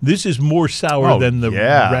more. This is more sour Oh, than the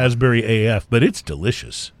yeah. raspberry AF, but it's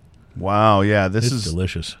delicious. Wow, yeah, this It's is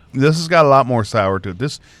delicious. This has got a lot more sour to it.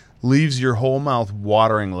 This leaves your whole mouth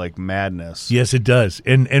watering like madness. Yes, it does,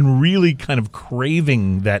 and really kind of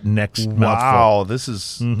craving that next mouthful. Wow, this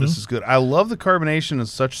is good. I love the carbonation in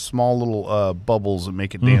such small little bubbles that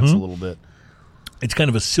make it dance a little bit. It's kind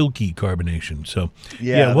of a silky carbonation. So,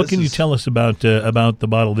 Yeah, what this can you is- tell us about the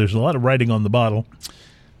bottle? There's a lot of writing on the bottle.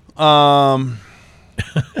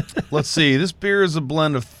 Let's see. This beer is a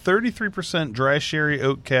blend of 33% dry sherry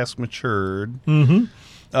oak cask matured,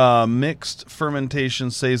 mixed fermentation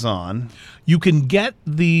saison. You can get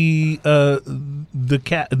the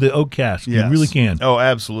oak cask. Yes. You really can. Oh,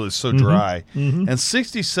 absolutely. It's so dry. And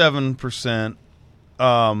 67%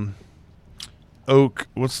 oak,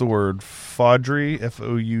 what's the word? Foudre,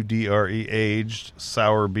 Foudre, aged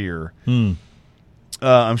sour beer.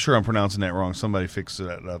 I'm sure I'm pronouncing that wrong. Somebody fix it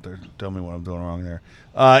out there. Tell me what I'm doing wrong there.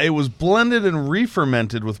 It was blended and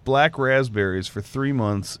re-fermented with black raspberries for 3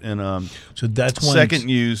 months in So that's one. second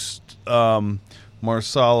use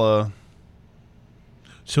Marsala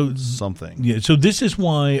So something. yeah. So this is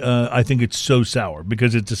why I think it's so sour,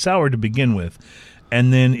 because it's a sour to begin with,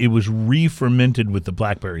 and then it was re-fermented with the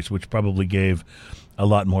blackberries, which probably gave a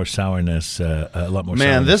lot more sourness. A lot more.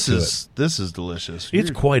 Man, sourness this to is delicious. it. It's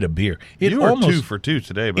quite a beer. It you are almost 2 for 2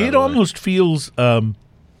 today. By it the way. almost feels when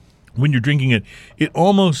you're drinking it, it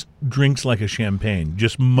almost drinks like a champagne,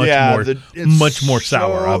 just much more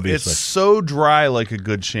sour. Obviously, it's so dry like a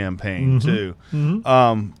good champagne too,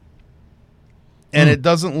 and it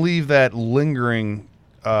doesn't leave that lingering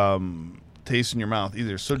taste in your mouth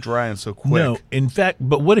either. It's so dry and so quick. no. In fact,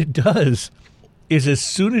 but what it does is, as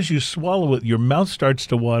soon as you swallow it, your mouth starts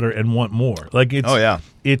to water and want more. Like it's Oh, yeah.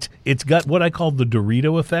 it's got what I call the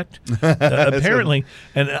Dorito effect. Apparently,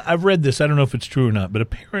 and I've read this. I don't know if it's true or not, but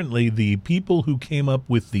apparently the people who came up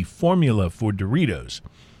with the formula for Doritos,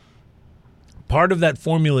 part of that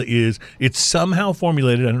formula is it's somehow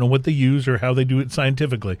formulated. I don't know what they use or how they do it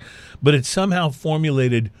scientifically, but it's somehow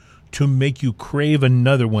formulated to make you crave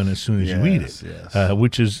another one as soon as you eat it. Yes.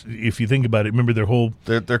 Which is, if you think about it, remember their whole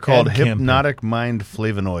They're called ad campaign. hypnotic mind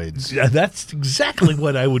flavonoids. Yeah, that's exactly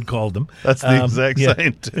what I would call them. That's the exact yeah.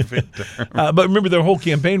 scientific term. But remember, their whole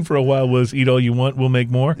campaign for a while was "Eat all you want, we'll make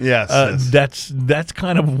more." Yes, yes. That's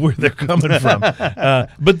kind of where they're coming from.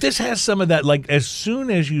 But this has some of that. Like as soon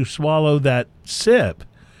as you swallow that sip,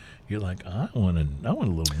 you're like, I want a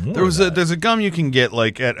little more. There's a gum you can get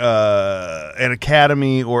like at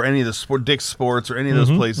Academy or any of the Dick's Sports or any of those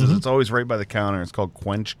places. It's always right by the counter. It's called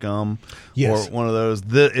Quench Gum, Yes. or one of those.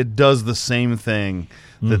 It does the same thing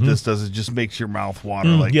that this does. It just makes your mouth water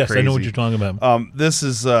like yes, crazy. I know what you're talking about. This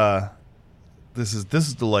is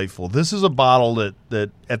delightful. This is a bottle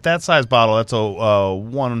that at that size bottle, that's a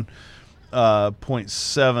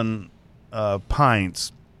 1.7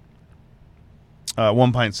 pints.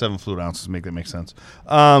 1 pint, 7 fluid ounces. Make that make sense.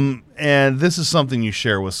 And this is something you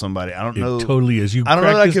share with somebody. I don't know. It totally is. I don't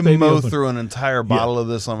know that I can mow through an entire bottle of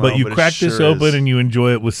this on my own. But you crack this open is. and you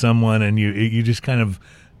enjoy it with someone, and you just kind of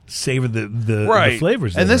savor the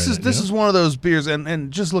flavors. And this is one of those beers.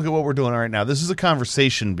 And just look at what we're doing right now. This is a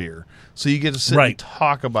conversation beer, so you get to sit and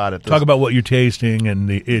talk about it. Talk about what you're tasting, and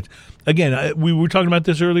again, we were talking about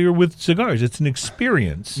this earlier with cigars. It's an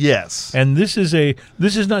experience. Yes. And this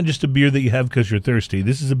is not just a beer that you have because you're thirsty.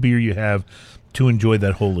 This is a beer you have to enjoy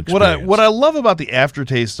that whole experience. What I love about the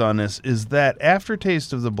aftertaste on this is that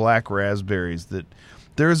aftertaste of the black raspberries. That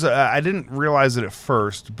there's I didn't realize it at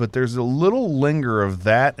first, but there's a little linger of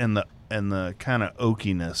that and the kind of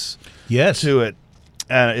oakiness to it.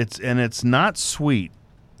 It's not sweet.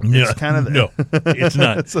 It's kind of no, it's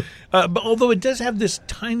not. But although it does have this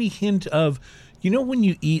tiny hint of, when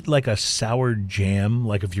you eat like a sour jam,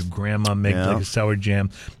 like if your grandma makes like a sour jam,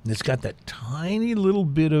 and it's got that tiny little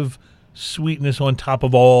bit of sweetness on top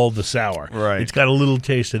of all the sour. Right. It's got a little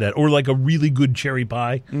taste of that. Or like a really good cherry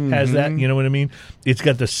pie has that, you know what I mean? It's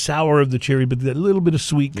got the sour of the cherry, but that little bit of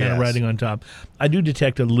sweet kind of riding on top. I do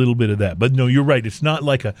detect a little bit of that. But no, you're right. It's not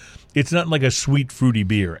like a sweet fruity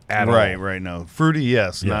beer at all. Right, no. Fruity,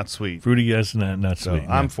 yes, not sweet. Fruity, yes, not sweet.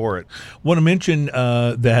 I'm for it. Want to mention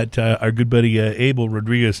that our good buddy Abel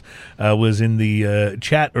Rodriguez was in the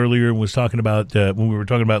chat earlier and was talking about, when we were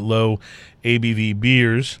talking about low ABV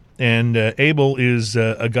beers. And Abel is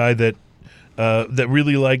a guy that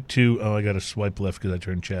really liked to. Oh, I got to swipe left because I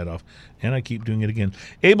turned chat off, and I keep doing it again.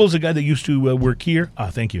 Abel's a guy that used to work here.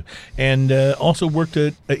 Thank you, and also worked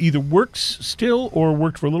at either works still or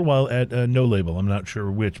worked for a little while at No Label. I'm not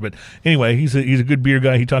sure which, but anyway, he's a good beer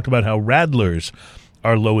guy. He talked about how Radlers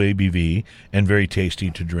are low ABV and very tasty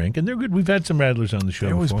to drink, and they're good. We've had some Radlers on the show.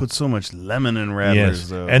 They always put so much lemon in Radlers,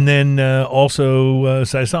 though. And then also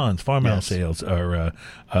Saisons, farmhouse sales are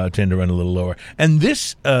tend to run a little lower. And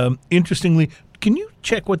this, interestingly, can you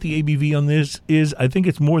check what the ABV on this is? I think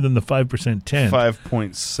it's more than the 5% 10.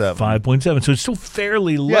 5.7. 5.7. So it's still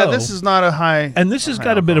fairly low. Yeah, this is not a high. And this has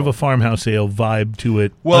got a bit of a farmhouse ale vibe to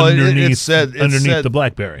it. Well, underneath it said the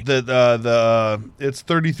blackberry. It's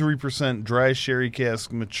 33% dry sherry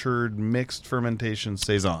cask matured mixed fermentation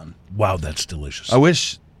saison. Wow, that's delicious. I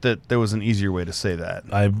wish that there was an easier way to say that.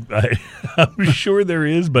 I'm sure there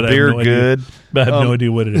is, but beer I have no good. idea. But I have no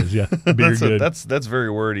idea what it is. Yeah, beer good. That's very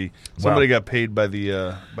wordy. Somebody got paid by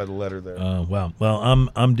the letter there. Wow. Well,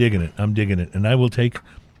 I'm digging it. And I will take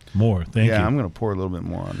more. Thank you. Yeah, I'm going to pour a little bit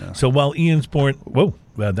more on this. So while Ian's pouring, wow,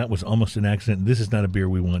 that was almost an accident. This is not a beer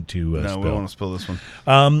we want to spill. No, we don't want to spill this one.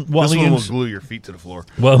 While this Ian's, one will glue your feet to the floor.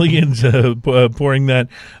 While Ian's pouring that,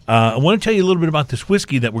 I want to tell you a little bit about this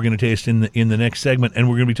whiskey that we're going to taste in the next segment, and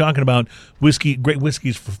we're going to be talking about great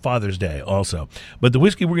whiskeys for Father's Day also. But the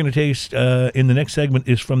whiskey we're going to taste in the next segment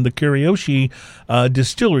is from the Kurayoshi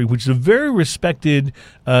Distillery, which is a very respected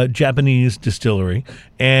Japanese distillery,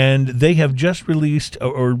 and they have just released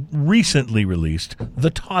or recently released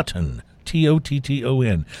the Totten.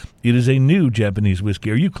 Totton. It is a new Japanese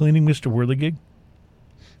whiskey. Are you cleaning, Mr. Whirligig?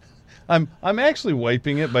 I'm actually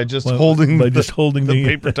wiping it by just holding the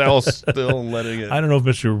paper towel still and letting it. I don't know if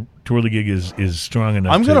Mr. Twirligig is strong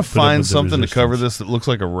enough. I'm going to find something to cover this that looks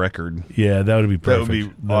like a record. Yeah, that would be perfect. That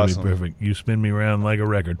would be awesome. That would be perfect. You spin me around like a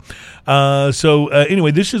record.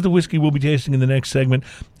 Anyway, this is the whiskey we'll be tasting in the next segment.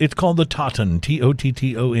 It's called the Totten,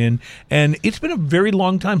 Totton, and it's been a very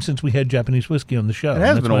long time since we had Japanese whiskey on the show. It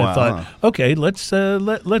has been a while. I thought, okay, let's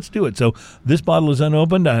do it. So this bottle is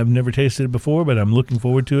unopened. I've never tasted it before, but I'm looking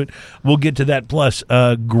forward to it. We'll get to that. Plus,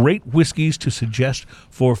 great whiskeys to suggest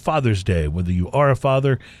for Father's Day, whether you are a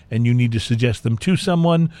father and you need to suggest them to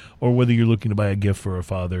someone, or whether you're looking to buy a gift for a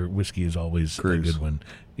father. Whiskey is always a good one.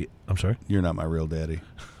 I'm sorry? You're not my real daddy.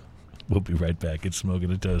 We'll be right back. It's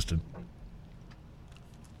Smoking and Toasting.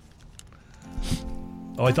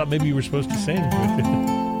 Oh, I thought maybe you were supposed to sing.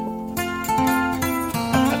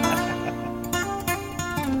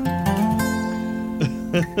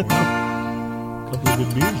 Couple of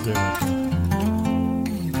good beers there.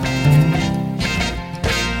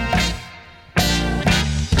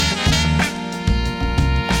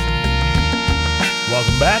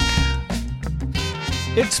 Welcome back.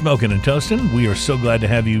 It's Smoking and Toasting. We are so glad to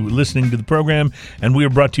have you listening to the program, and we are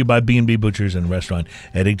brought to you by B&B Butchers and Restaurant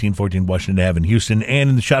at 1814 Washington Ave in Houston, and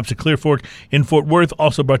in the shops at Clear Fork in Fort Worth.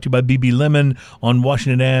 Also brought to you by BB Lemon on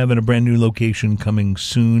Washington Ave, and a brand new location coming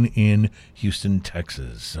soon in Houston,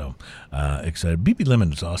 Texas. So excited. BB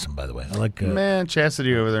Lemon is awesome, by the way. I like man,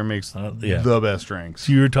 Chastity over there makes the best drinks.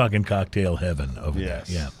 So you're talking cocktail heaven over there.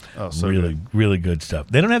 Yeah. Oh, so really good stuff.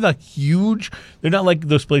 They don't have a huge. They're not like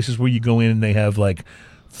those places where you go in and they have like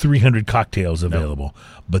 300 cocktails available.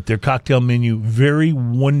 But their cocktail menu, very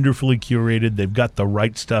wonderfully curated. They've got the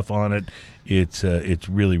right stuff on it. It's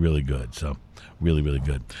really, really good. So really, really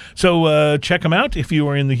good. So check them out if you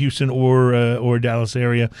are in the Houston or Dallas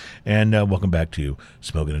area. And welcome back to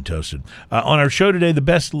Smoking and Toasted. On our show today, the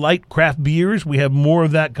best light craft beers. We have more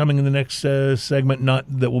of that coming in the next segment, not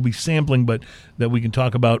that we'll be sampling, but that we can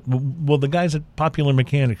talk about. Well, the guys at Popular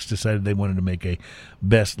Mechanics decided they wanted to make a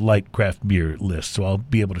best light craft beer list, so I'll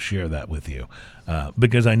be able to share that with you.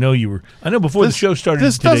 Because I know before the show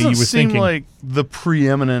started today, you were thinking. This doesn't seem like the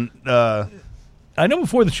preeminent... I know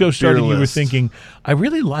before the show started, you were thinking, I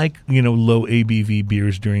really like, low ABV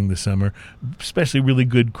beers during the summer, especially really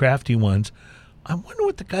good crafty ones. I wonder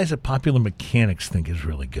what the guys at Popular Mechanics think is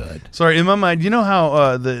really good. Sorry, in my mind, you know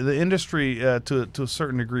how the industry, to a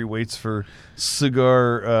certain degree, waits for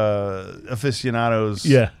cigar aficionados'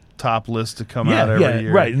 top list to come out every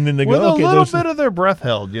year. Right, and then they go, with a little bit of their breath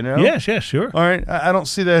held, Yes, sure. All right, I don't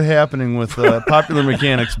see that happening with Popular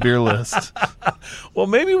Mechanics beer list. Well,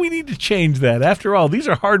 maybe we need to change that. After all, these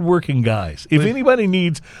are hardworking guys. If anybody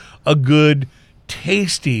needs a good,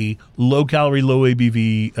 tasty, low-calorie, low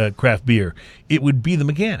ABV craft beer, it would be the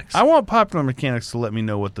Mechanics. I want Popular Mechanics to let me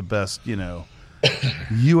know what the best,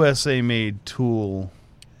 USA-made tool.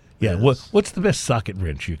 Yeah, what's the best socket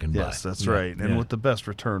wrench you can buy? Yes, that's right. And with the best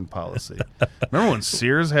return policy. Remember when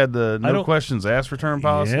Sears had the no questions asked return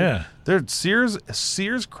policy? Yeah.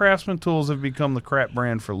 Sears Craftsman Tools have become the crap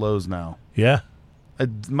brand for Lowe's now. Yeah.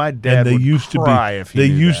 My dad would cry if he knew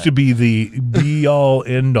that. They used to be the be-all,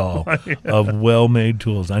 end-all of well-made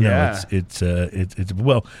tools. I know it's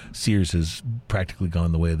Sears has practically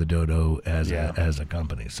gone the way of the dodo as a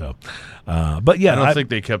company. So, but yeah, I don't think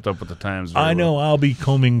they kept up with the times. I know. I'll be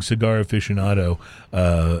combing Cigar Aficionado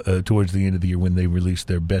towards the end of the year when they release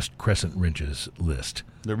their best crescent wrenches list.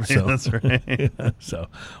 That's right. So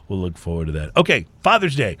we'll look forward to that. Okay,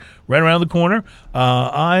 Father's Day right around the corner.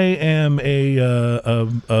 I am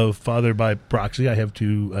a father by proxy. I have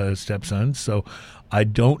two stepsons, so I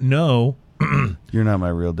don't know. You're not my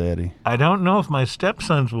real daddy. I don't know if my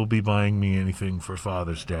stepsons will be buying me anything for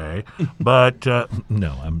Father's Day, but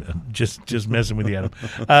no, I'm just messing with you, Adam.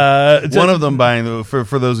 One of them buying,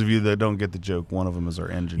 for those of you that don't get the joke, one of them is our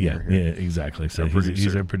engineer here. Yeah, exactly. So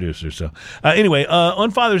he's our producer. So anyway, on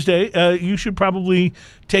Father's Day, you should probably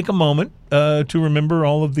take a moment to remember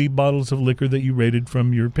all of the bottles of liquor that you raided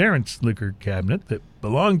from your parents' liquor cabinet that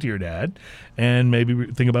belonged to your dad, and maybe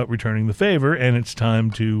think about returning the favor. And it's time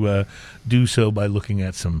to do so by looking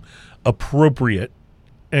at some appropriate,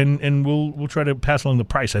 and we'll try to pass along the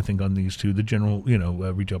price, I think, on these two, the general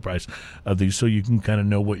retail price of these, so you can kind of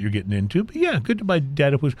know what you're getting into. But yeah, good to buy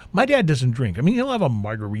dad. My dad doesn't drink. I mean, he'll have a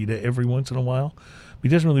margarita every once in a while, but he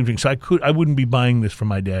doesn't really drink. So I wouldn't be buying this for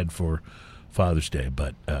my dad for Father's Day,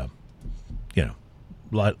 but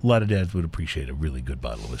a lot of dads would appreciate a really good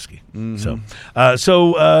bottle of whiskey. Mm-hmm.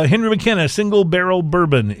 So Henry McKenna Single Barrel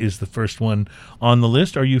Bourbon is the first one on the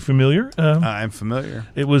list. Are you familiar? I'm familiar.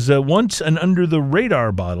 It was once an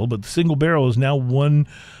under-the-radar bottle, but the Single Barrel is now one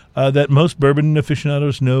that most bourbon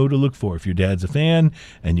aficionados know to look for. If your dad's a fan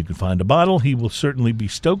and you can find a bottle, he will certainly be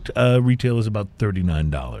stoked. Retail is about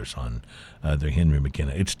 $39 on their Henry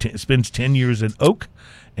McKenna. It spends 10 years at oak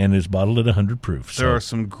and is bottled at 100 proof. There are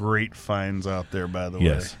some great finds out there, by the way.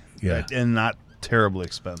 Yes, yeah. And not terribly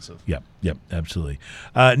expensive. Yep, absolutely.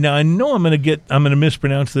 Now, I know I'm going to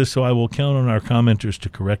mispronounce this, so I will count on our commenters to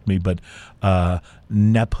correct me, but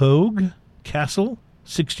Napogue Castle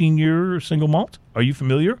 16-year single malt. Are you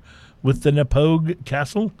familiar with the Napogue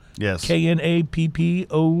Castle? Yes. Knappogue.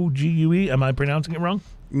 Am I pronouncing it wrong?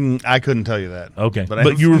 I couldn't tell you that. Okay,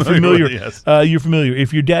 but you were familiar. Yes. You're familiar.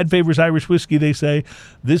 If your dad favors Irish whiskey, they say,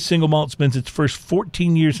 this single malt spends its first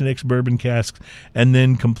 14 years in ex-bourbon casks and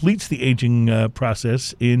then completes the aging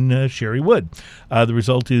process in sherry wood. The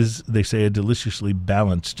result is, they say, a deliciously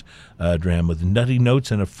balanced dram with nutty notes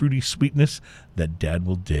and a fruity sweetness that Dad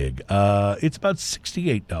will dig. It's about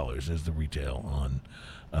 $68 as the retail on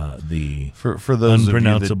the for those of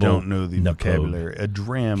you that don't know the Napogue vocabulary, a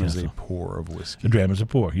dram Castle. is a pour of whiskey. A dram is a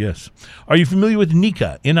pour, yes. Are you familiar with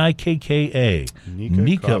Nikka? Nikka.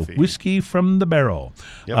 Nikka coffee. Whiskey from the barrel.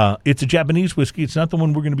 Yep. It's a Japanese whiskey. It's not the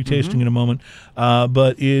one we're going to be tasting in a moment,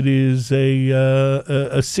 but it is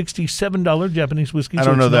a $67 Japanese whiskey. I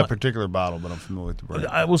don't know that particular bottle, but I'm familiar with the brand.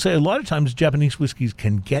 I will say a lot of times Japanese whiskeys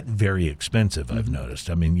can get very expensive. I've noticed.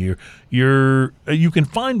 I mean, you can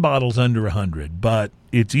find bottles under 100, but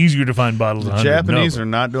it's easier to find bottles. The 100 Japanese and are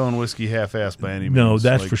not doing whiskey half-assed by any means. no,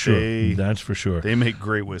 that's Like, for sure. That's for sure. They make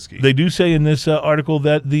great whiskey. They do say in this article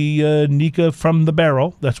that the Nika from the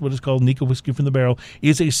barrel, that's what it's called, Nika whiskey from the barrel,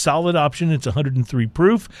 is a solid option. It's 103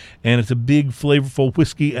 proof, and it's a big, flavorful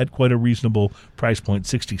whiskey at quite a reasonable price point.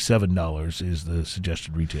 $67 is the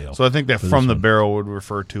suggested retail. So I think that for from this the one. barrel would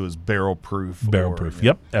refer to as barrel proof. Barrel proof.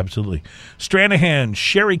 Yep, absolutely. Stranahan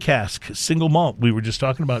Sherry Cask Single Malt. We were just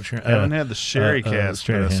talking about. I haven't had the sherry cask,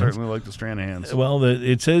 but I Stranahans. certainly like the Stranahans. Well,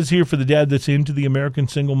 it says here for the dad that's into the American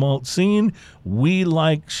single malt scene, we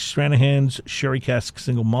like Stranahan's Sherry Cask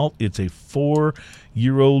Single Malt. It's a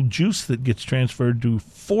 4-year-old juice that gets transferred to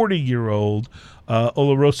 40-year-old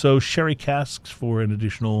Oloroso Sherry Casks for an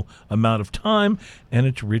additional amount of time, and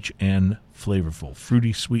it's rich and flavorful.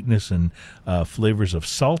 Fruity sweetness and flavors of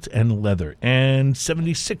salt and leather, and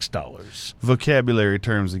 $76. Vocabulary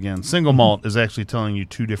terms again. Single malt is actually telling you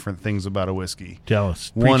two different things about a whiskey. Tell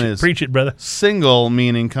us. Preach it, brother. Single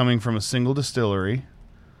meaning coming from a single distillery,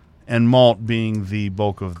 and malt being the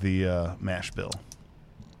bulk of the mash bill.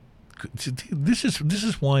 This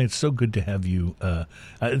is why it's so good to have you.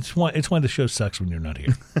 It's why the show sucks when you're not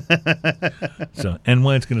here. And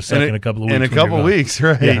why it's going to suck in a couple of weeks. In a couple weeks,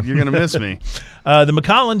 right? Yeah. You're going to miss me. The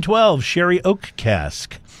Macallan 12 Sherry Oak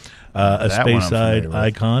Cask, a That one I'm Speyside familiar with.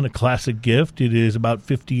 icon, a classic gift. It is about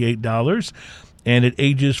 $58, and it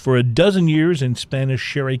ages for a dozen years in Spanish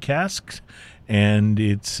sherry casks. And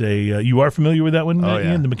it's a you are familiar with that one, Oh, Ian?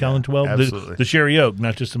 yeah. The Macallan 12, absolutely. the Sherry Oak,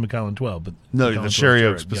 not just the Macallan 12, but No, Macallan the 12 sherry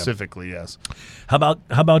oak yeah. specifically, yes. How about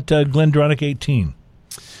Glendronach 18?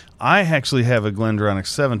 I actually have a Glendronach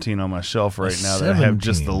 17 on my shelf right now that I have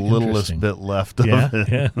just the 17. littlest Interesting. bit left of Yeah,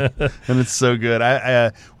 it. yeah. And it's so good.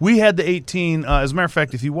 We had the 18. As a matter of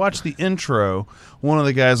fact, if you watch the intro, one of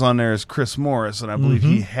the guys on there is Chris Morris, and I believe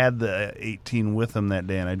he had the 18 with him that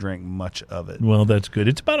day, and I drank much of it. Well, that's good.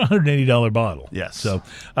 It's about a $180 bottle. Yes. So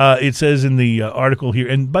it says in the article here,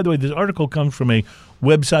 and by the way, this article comes from a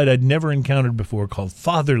website I'd never encountered before called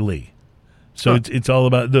Fatherly. So it's all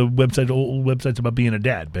about the website. Old websites about being a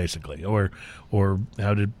dad, basically, or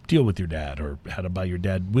how to deal with your dad, or how to buy your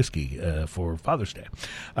dad whiskey for Father's Day.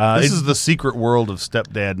 This is the secret world of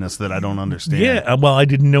stepdadness that I don't understand. Yeah, well, I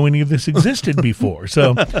didn't know any of this existed before.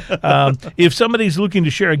 So if somebody's looking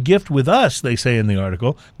to share a gift with us, they say in the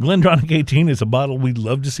article, Glendronach 18 is a bottle we'd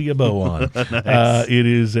love to see a bow on. Nice. It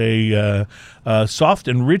is a soft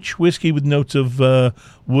and rich whiskey with notes of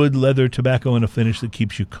wood, leather, tobacco, and a finish that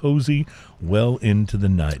keeps you cozy well into the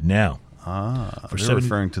night. Now, They're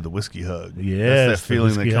referring to the whiskey hug. yes, That's that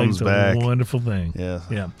feeling that comes hug's back. a wonderful thing. Yeah.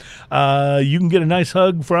 Yeah. You can get a nice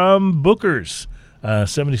hug from Booker's.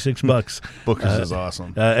 $76. Booker's is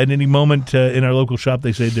awesome. At any moment in our local shop,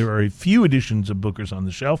 they say there are a few editions of Booker's on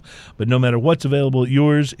the shelf, but no matter what's available at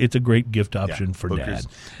yours, it's a great gift option for Booker's.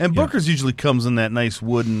 Dad. And Yeah. Booker's usually comes in that nice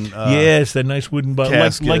wooden. Yes, that nice wooden bottle,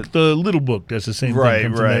 casket. like the little book. That's the same Right,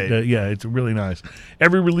 thing. Comes in right. that, yeah, it's really nice.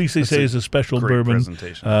 Every release they say a is a special great bourbon,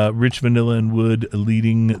 presentation. rich vanilla and wood,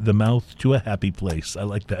 leading the mouth to a happy place. I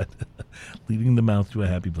like that, leading the mouth to a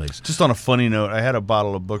happy place. Just on a funny note, I had a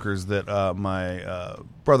bottle of Booker's that my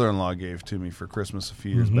brother-in-law gave to me for Christmas a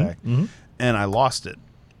few years back, and I lost it.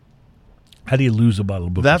 How do you lose a bottle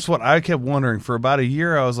of Booker's? That's what I kept wondering. For about a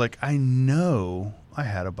year, I was like, I know I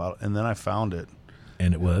had a bottle, and then I found it.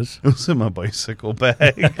 And it was? It was in my bicycle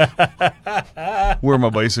bag, where my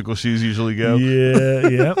bicycle shoes usually go.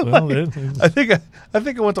 Yeah. Well, I think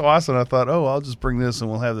I went to Austin. I thought, oh, I'll just bring this and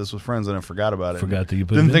we'll have this with friends, and I forgot about it. Forgot that you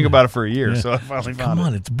put it Didn't in think there. about it for a year, Yeah. so I finally Come found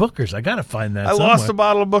on, it. it's Booker's. I got to find that I somewhere. lost a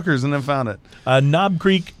bottle of Booker's and then found it. Knob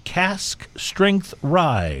Creek Cask Strength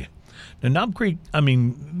Rye. Now, Knob Creek, I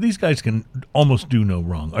mean, these guys can almost do no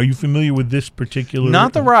wrong. Are you familiar with this particular?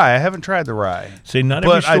 Not the rye. I haven't tried the rye. Say not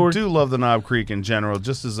But every store. I do love the Knob Creek in general,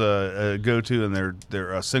 just as a go-to, and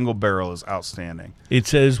their single barrel is outstanding. It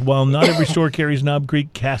says, while not every store carries Knob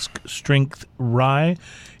Creek Cask Strength Rye,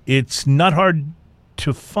 it's not hard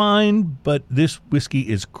to find, but this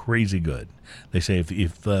whiskey is crazy good. They say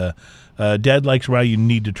if Dad likes rye, you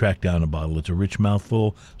need to track down a bottle. It's a rich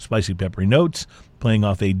mouthful, spicy, peppery notes, playing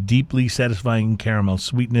off a deeply satisfying caramel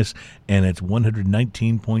sweetness, and it's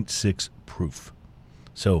 119.6 proof.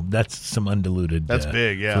 So that's some undiluted That's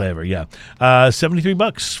big, yeah. flavor. Yeah.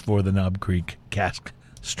 $73 for the Knob Creek Cask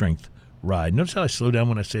Strength Rye. Notice how I slow down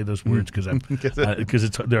when I say those words because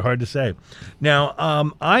they're hard to say.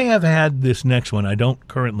 Now, I have had this next one. I don't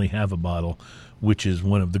currently have a bottle, which is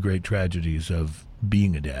one of the great tragedies of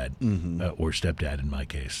being a dad or stepdad in my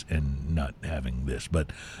case, and not having this.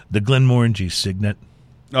 But the Glenmorangie Signet.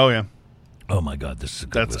 Oh yeah, Oh my God, this is a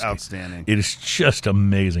good that's whiskey. outstanding. It is just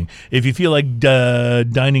amazing. If you feel like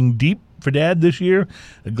dining deep, for Dad this year,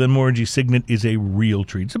 the Glenmorangie Signet is a real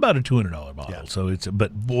treat. It's about a $200 bottle, Yeah. so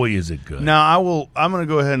but boy, is it good. Now, I'm going to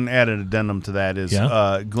go ahead and add an addendum to that. Is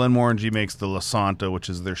Yeah? Glenmorangie makes the La Santa, which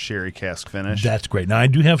is their sherry cask finish. That's great. Now, I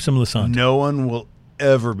do have some Lasanta. No one will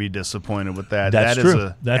ever be disappointed with that. That's That true. is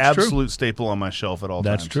an That's true. absolute staple on my shelf at all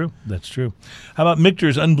That's times. true. That's true. How about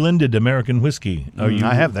Michter's Unblended American Whiskey?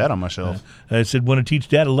 I have that on my shelf. I said, want to teach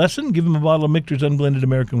Dad a lesson? Give him a bottle of Michter's Unblended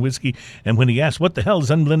American Whiskey. And when he asks, what the hell is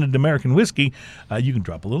Unblended American Whiskey? You can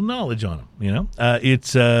drop a little knowledge on him. You know,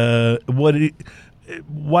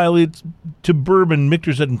 while it's to bourbon,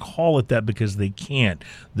 Michter's doesn't call it that because they can't.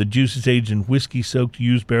 The juice is aged in whiskey-soaked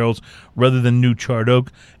used barrels rather than new charred oak,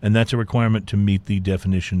 and that's a requirement to meet the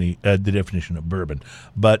definition of bourbon.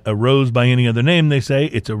 But a rose by any other name, they say,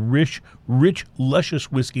 it's a rich, luscious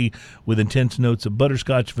whiskey with intense notes of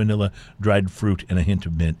butterscotch, vanilla, dried fruit, and a hint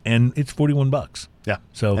of mint. And it's $41. Yeah,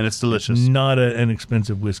 So and it's delicious. It's not an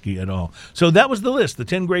expensive whiskey at all. So that was the list, the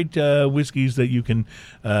 10 great whiskeys that you can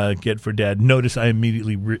get for Dad. Notice I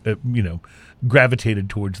immediately, gravitated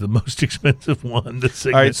towards the most expensive one. The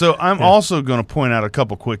Signet. All right, so I'm also going to point out a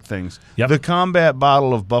couple quick things. Yep. The Combat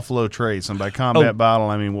bottle of Buffalo Trace, and by Combat bottle,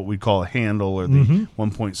 I mean what we call a handle or the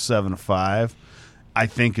 1.75, I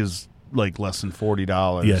think is like less than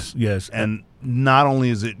 $40. Yes. And not only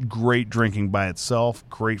is it great drinking by itself,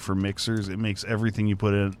 great for mixers, it makes everything you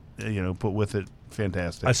put with it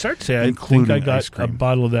fantastic. I start to say I think including I ice got a cream.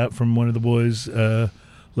 bottle of that from one of the boys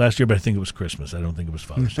last year, but I think it was Christmas. I don't think it was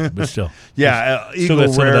Father's Day, but still. Yeah, Still Eagle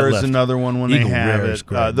got some of that Rare is left. another one when Eagle they have Rare is it.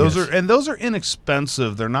 great, Those yes. are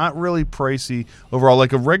inexpensive. They're not really pricey overall.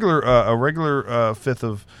 Like a regular fifth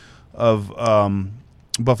of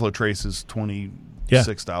Buffalo Trace is $26,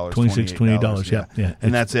 $28, yeah.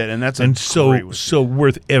 and that's it. And that's a And great whiskey. so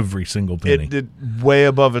worth every single penny. It did way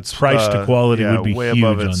above its Price to quality would be way huge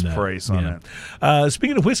above its on that. price on Yeah. it.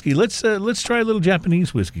 Speaking of whiskey, let's try a little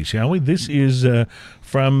Japanese whiskey, shall we? This is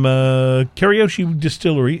from Karayoshi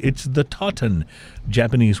Distillery. It's the Totten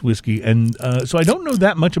Japanese whiskey, and so I don't know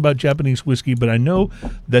that much about Japanese whiskey, but I know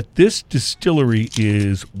that this distillery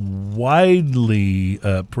is widely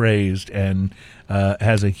praised and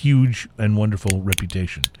has a huge and wonderful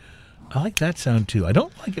reputation. I like that sound too. I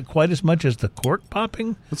don't like it quite as much as the cork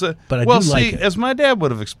popping, but I do like it. As my dad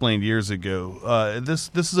would have explained years ago,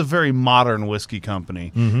 this is a very modern whiskey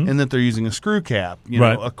company in that they're using a screw cap.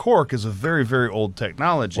 Right. A cork is a very, very old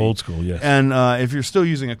technology. Old school, yes. And if you're still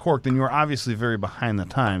using a cork, then you're obviously very behind the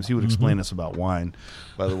times. He would explain this about wine,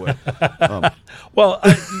 by the way. Well,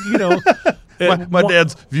 My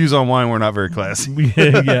dad's views on wine were not very classy.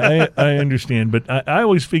 I understand, but I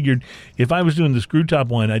always figured if I was doing the screw top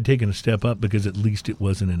wine, I'd taken a step up because at least it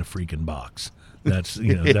wasn't in a freaking box. That's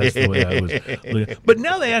the way I was looking. But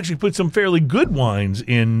now they actually put some fairly good wines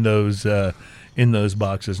in those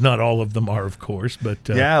boxes. Not all of them are, of course, but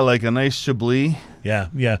Yeah, like a nice Chablis. yeah.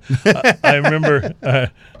 I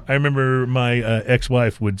remember my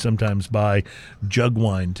ex-wife would sometimes buy jug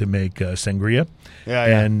wine to make sangria. Yeah.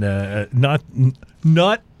 And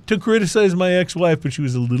not to criticize my ex-wife, but she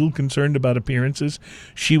was a little concerned about appearances.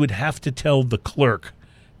 She would have to tell the clerk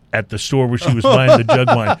at the store where she was buying the jug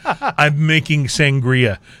wine, I'm making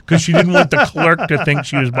sangria, because she didn't want the clerk to think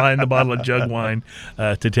she was buying the bottle of jug wine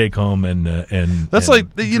to take home and That's and like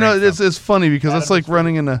it's funny because that's like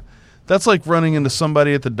running into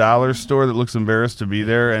somebody at the dollar store that looks embarrassed to be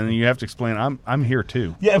there, and you have to explain I'm here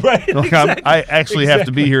too. yeah, right. Like, Exactly. I actually have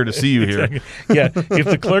to be here to see you here. Exactly. Yeah, if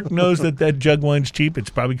the clerk knows that jug wine's cheap, it's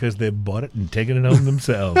probably because they've bought it and taken it home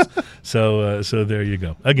themselves. So there you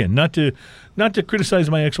go. Again, not to criticize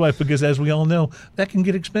my ex-wife, because as we all know, that can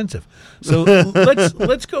get expensive. So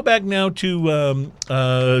let's go back now to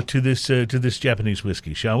this Japanese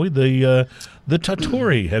whiskey, shall we? The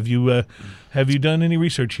Tottori. Have you done any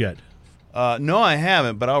research yet? No, I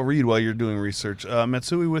haven't, but I'll read while you're doing research.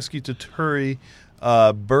 Matsui Whiskey Tottori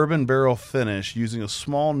bourbon barrel finish using a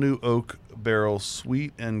small new oak barrel,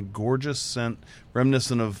 sweet and gorgeous scent,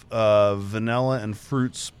 reminiscent of vanilla and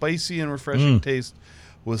fruit, spicy and refreshing taste.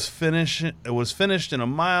 Was finished in a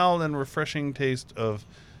mild and refreshing taste of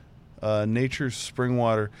nature's spring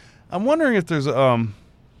water. I'm wondering if there's a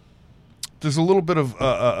little bit of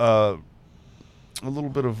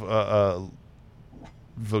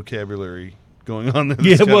vocabulary going on there.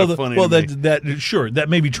 Yeah, Funny to me. that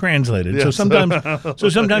may be translated. Yeah, so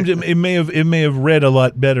sometimes it may have read a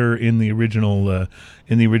lot better in the original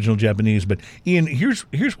Japanese. But Ian, here's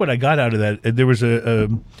what I got out of that. There was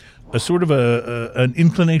a sort of an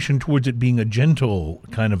inclination towards it being a gentle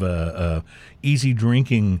kind of a easy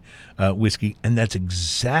drinking whiskey, and that's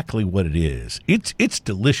exactly what it is. It's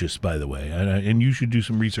delicious, by the way, and you should do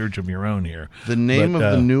some research of your own here. The name of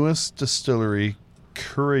the newest distillery,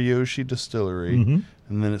 Kurayoshi Distillery, and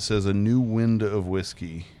then it says a new wind of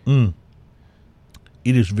whiskey. It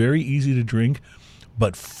is very easy to drink,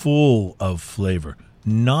 but full of flavor.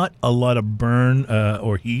 Not a lot of burn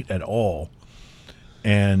or heat at all,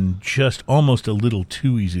 and just almost a little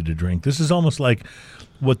too easy to drink. This is almost like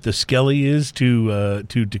what the Skelly is to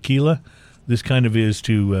tequila. This kind of is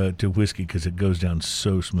to whiskey because it goes down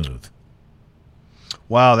so smooth.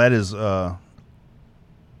 Wow, that is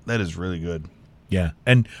really good. Yeah,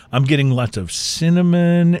 and I'm getting lots of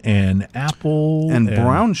cinnamon and apple and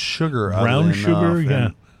brown sugar. Brown sugar, yeah.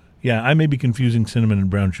 Yeah, I may be confusing cinnamon and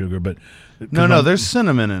brown sugar, but no, there's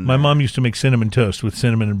cinnamon in my there. mom used to make cinnamon toast with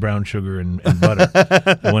cinnamon and brown sugar and butter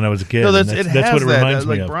when I was a kid. No, that's what it reminds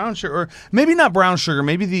me like of. Brown sugar, or maybe not brown sugar.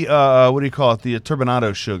 Maybe the what do you call it? The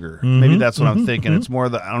turbinado sugar. Maybe that's what I'm thinking. It's more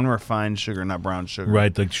the unrefined sugar, not brown sugar.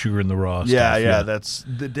 Right, like sugar in the raw. Yeah, stuff,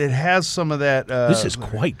 yeah. It has some of that. This is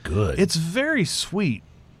quite good. It's very sweet.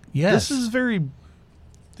 Yes, This is very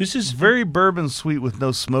very bourbon sweet with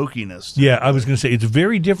no smokiness. Yeah, I was going to say it's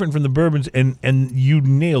very different from the bourbons, and you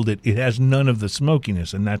nailed it. It has none of the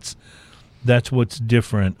smokiness, and that's what's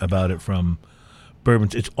different about it from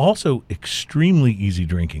bourbons. It's also extremely easy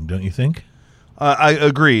drinking, don't you think? I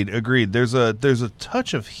agreed. There's a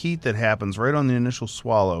touch of heat that happens right on the initial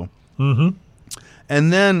swallow, and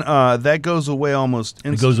then that goes away almost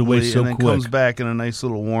instantly. It goes away so and then quick. Comes back in a nice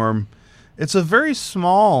little warm. It's a very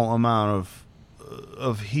small amount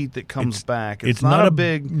of heat that comes back. It's not a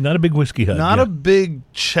big whiskey hug. Not a big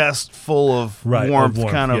chest full of warmth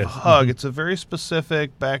kind of yes. hug. It's a very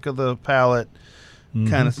specific back of the palate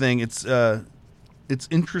kind of thing. It's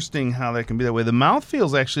interesting how that can be that way. The mouth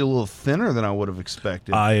feels actually a little thinner than I would have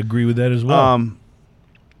expected. I agree with that as well.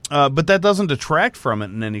 But that doesn't detract from it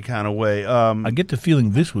in any kind of way. I get the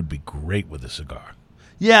feeling this would be great with a cigar.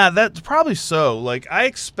 Yeah, that's probably so. Like I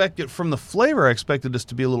expected from the flavor, I expected this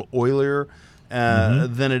to be a little oilier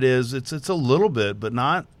than it is. It's a little bit, but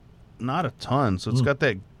not a ton. So it's got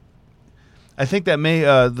that. I think that may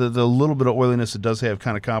the little bit of oiliness it does have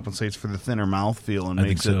kind of compensates for the thinner mouthfeel and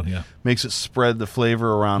makes it spread the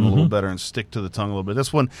flavor around a little better and stick to the tongue a little bit.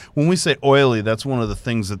 That's when we say oily, that's one of the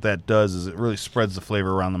things that does is it really spreads the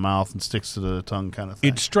flavor around the mouth and sticks to the tongue kind of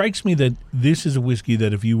thing. It strikes me that this is a whiskey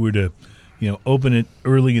that if you were to, open it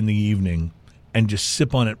early in the evening and just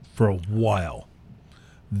sip on it for a while,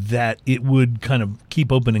 that it would kind of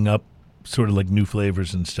keep opening up sort of like new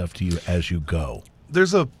flavors and stuff to you as you go.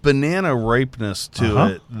 There's a banana ripeness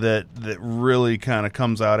to it that really kind of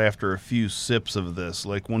comes out after a few sips of this.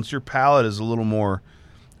 Like once your palate is a little more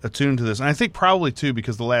attuned to this, and I think probably too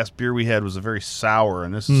because the last beer we had was a very sour,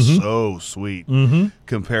 and this is so sweet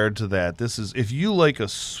compared to that. This is, if you like a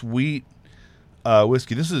sweet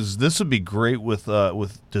whiskey, this would be great with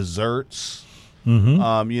desserts.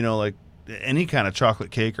 Like any kind of chocolate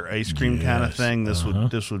cake or ice cream kind of thing. This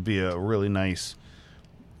would be a really nice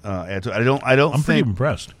add to it. I'm pretty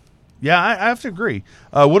impressed. Yeah, I have to agree.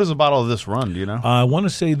 What does a bottle of this run? Do you know? I want to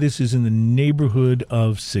say this is in the neighborhood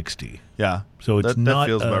of 60. Yeah, so it's that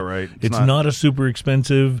feels about right. It's not a super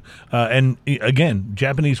expensive, and again,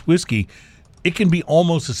 Japanese whiskey. It can be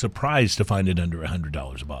almost a surprise to find it under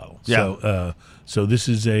 $100 a bottle. Yeah. So this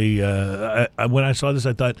is when I saw this,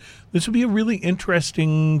 I thought this would be a really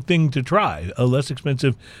interesting thing to try. A less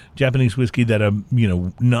expensive Japanese whiskey that I'm,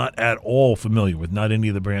 not at all familiar with. Not any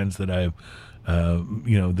of the brands that I've,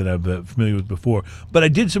 familiar with before. But I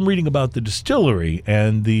did some reading about the distillery,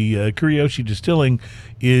 and the Kurayoshi Distilling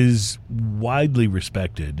is widely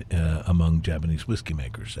respected among Japanese whiskey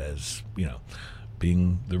makers as,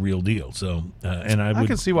 being the real deal. So, and I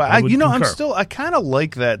can see why. I kind of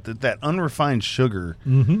like that unrefined sugar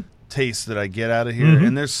taste that I get out of here.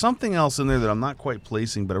 And there's something else in there that I'm not quite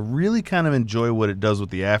placing, but I really kind of enjoy what it does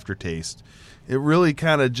with the aftertaste. It really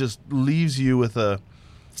kind of just leaves you with a,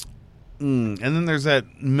 and then there's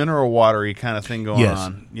that mineral watery kind of thing going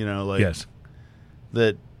on.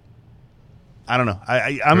 That. I don't know.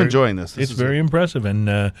 I'm enjoying this. It's very impressive, and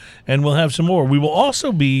we'll have some more. We will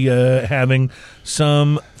also be having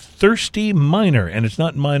some Thirsty Minor, and it's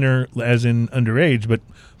not minor as in underage, but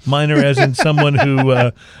minor as in someone who.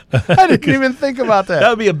 I didn't even think about that. That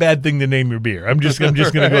would be a bad thing to name your beer. I'm just going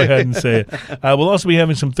to go ahead and say it. We'll also be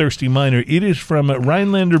having some Thirsty Minor. It is from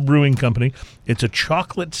Rhinelander Brewing Company. It's a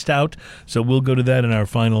chocolate stout, so we'll go to that in our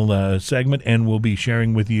final segment, and we'll be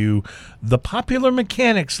sharing with you the popular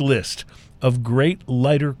mechanics list of great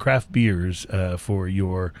lighter craft beers for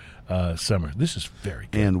your summer. This is very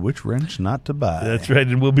good. And which wrench not to buy. That's right,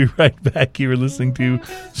 and we'll be right back. You're listening to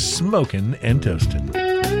Smokin' and Toastin'.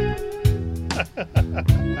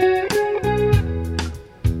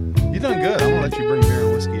 You're doing good. I'm going to let you bring beer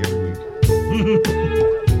and whiskey every week.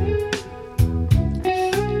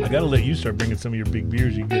 I got to let you start bringing some of your big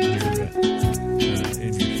beers you get in your ship.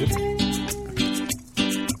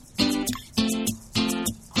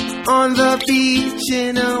 On the beach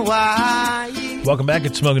in Hawaii. Welcome back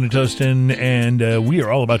at Smokin' and Toastin', and we are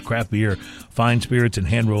all about craft beer, fine spirits, and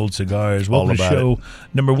hand-rolled cigars. Welcome to show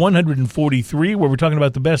number 143, where we're talking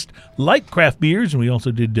about the best light craft beers, and we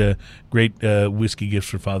also did great whiskey gifts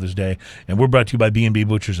for Father's Day. And we're brought to you by B&B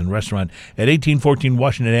Butchers and Restaurant at 1814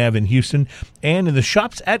 Washington Ave in Houston, and in the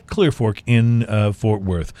shops at Clear Fork in Fort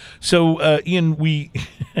Worth. So, Ian,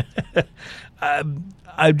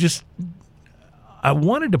 I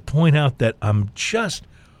wanted to point out that I'm just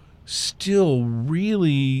still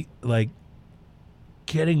really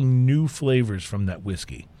getting new flavors from that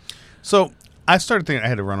whiskey. So I started thinking I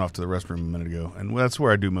had to run off to the restroom a minute ago, and that's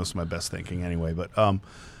where I do most of my best thinking anyway. But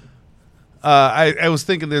I was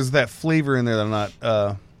thinking there's that flavor in there that I'm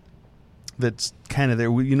not that's kind of there.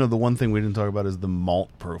 The one thing we didn't talk about is the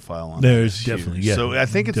malt profile on There's it. definitely, yeah. So I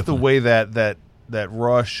think it's definitely. the way that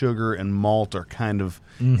raw sugar and malt are kind of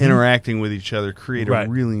interacting with each other, create Right. a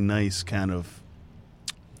really nice kind of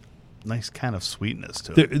sweetness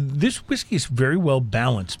to it. This whiskey is very well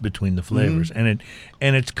balanced between the flavors, and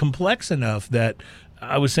it's complex enough that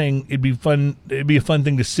I was saying it'd be a fun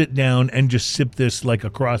thing to sit down and just sip this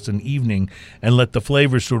across an evening and let the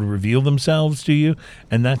flavors sort of reveal themselves to you,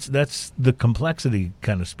 and that's the complexity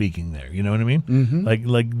kind of speaking there. You know what I mean?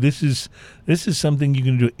 Mm-hmm. This is something you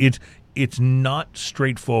can do. It's not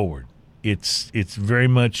straightforward. It's very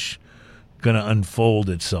much going to unfold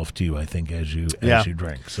itself to you, I think, as you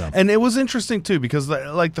drink. So, and it was interesting too because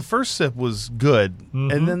the first sip was good,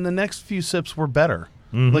 and then the next few sips were better.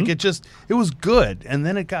 It was good, and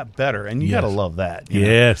then it got better, and you got to love that.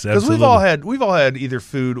 Yes, because absolutely. we've all had either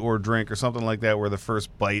food or drink or something like that where the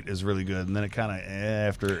first bite is really good, and then it kind of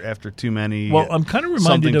after too many. Well, I'm kind of reminded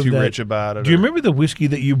something of too that. rich about it. Do you remember the whiskey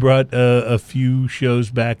that you brought a few shows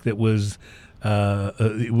back? That was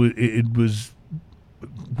it was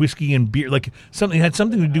whiskey and beer, had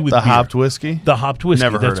something to do with the beer. hopped whiskey. The hopped whiskey.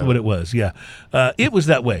 Never heard That's of what it. it was. Yeah, it was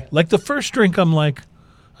that way. The first drink, I'm like,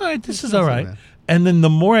 all right, this is all right. And then the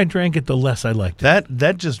more I drank it, the less I liked it.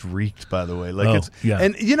 That just reeked, by the way.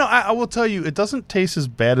 And I will tell you, it doesn't taste as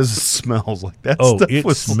bad as it smells.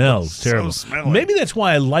 It smells terrible. So smelly. Maybe that's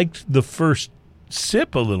why I liked the first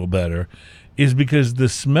sip a little better, is because the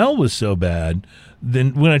smell was so bad.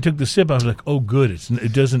 Then when I took the sip, I was like, "Oh, good!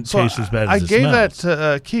 It doesn't taste as bad as it I gave smells."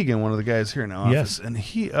 that to Keegan, one of the guys here in the office, and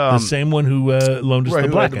he the same one who loaned us the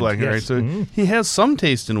black. Right? So he has some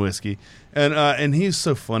taste in whiskey, and he's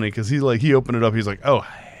so funny because he opened it up. He's like, "Oh,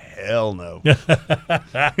 hell no!" He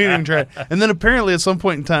didn't even try it. And then apparently at some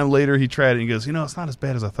point in time later, he tried it and he goes, "It's not as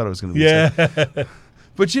bad as I thought it was going to be." Yeah.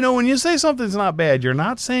 But when you say something's not bad, you're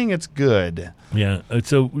not saying it's good. Yeah.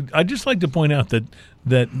 So I just like to point out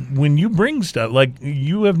that when you bring stuff,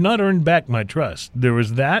 you have not earned back my trust. There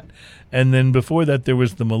was that, and then before that there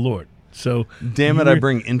was the Malort. So damn it, I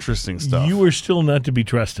bring interesting stuff. You are still not to be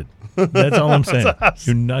trusted. That's all I'm saying.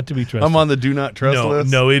 You're not to be trusted. I'm on the do not trust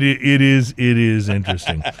list. No, it is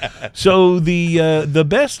interesting. So the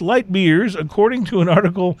best light beers, according to an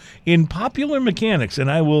article in Popular Mechanics,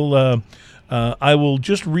 and I will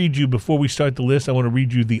just read you before we start the list. I want to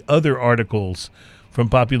read you the other articles from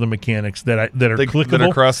Popular Mechanics that are clickable. That are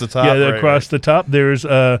across the top. Yeah, they're right, across the top. There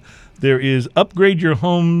is upgrade your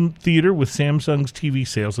home theater with Samsung's TV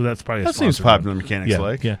sale. So that's probably that seems Popular Mechanics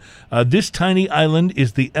like. Yeah. This tiny island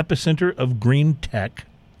is the epicenter of green tech.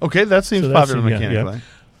 Okay, that seems Popular Mechanics like.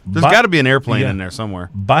 There's got to be an airplane in there somewhere.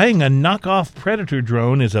 Buying a knockoff Predator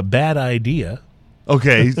drone is a bad idea.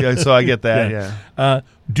 Okay, so I get that. Yeah.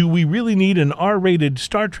 Do we really need an R-rated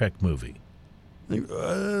Star Trek movie?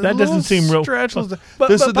 That doesn't seem real. There's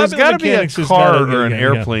But got to be a car or an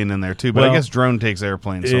airplane airplane in there too. But I guess drone takes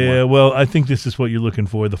airplane somewhere. Yeah, well, I think this is what you're looking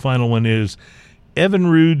for. The final one is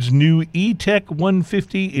Evinrude's new E-Tech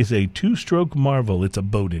 150 is a two-stroke marvel. It's a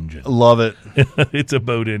boat engine. Love it. It's a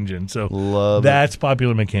boat engine. So that's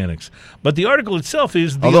Popular Mechanics. But the article itself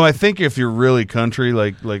is... Although I think if you're really country,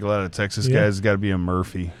 like a lot of Texas guys, it's got to be a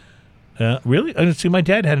Murphy. Really? I see. My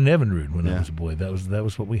dad had an Evinrude when I was a boy. That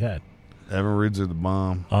was what we had. Evinrude's are the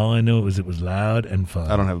bomb. All I know is it was loud and fun.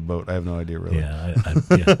 I don't have a boat. I have no idea really. Yeah,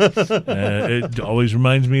 it always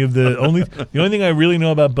reminds me of the only thing I really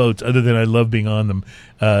know about boats, other than I love being on them,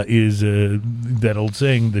 is that old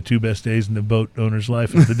saying: the two best days in the boat owner's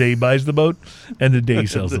life is the day he buys the boat and the day he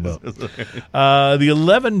sells the boat. The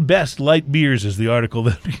 11 best light beers is the article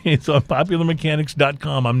that is on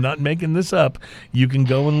PopularMechanics.com. I'm not making this up. You can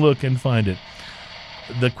go and look and find it.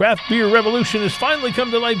 The craft beer revolution has finally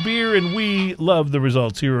come to light beer, and we love the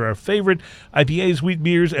results. Here are our favorite IPAs, wheat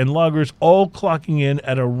beers, and lagers, all clocking in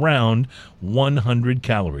at around 100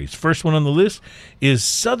 calories. First one on the list is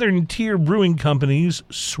Southern Tier Brewing Company's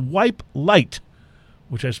Swipe Light,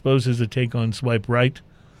 which I suppose is a take on Swipe Right,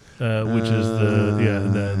 which is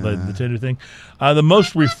the tender thing. The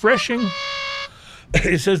most refreshing...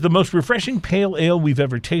 It says the most refreshing pale ale we've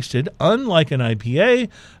ever tasted. Unlike an IPA,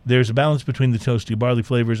 there's a balance between the toasty barley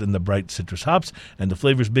flavors and the bright citrus hops, and the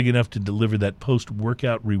flavor's big enough to deliver that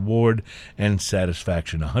post-workout reward and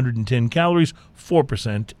satisfaction. 110 calories,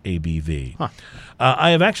 4% ABV. Huh.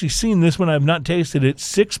 I have actually seen this one. I have not tasted it.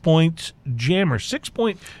 6 Point Jammer. 6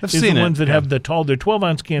 Point is the ones that have the tall. They're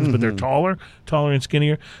 12-ounce cans, but they're taller and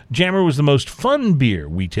skinnier. Jammer was the most fun beer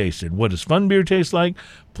we tasted. What does fun beer taste like?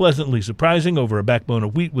 Pleasantly surprising. Over a backbone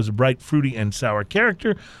of wheat was a bright, fruity, and sour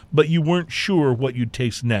character, but you weren't sure what you'd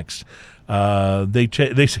taste next. They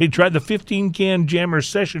say try the 15-can Jammer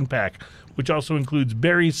Session Pack, which also includes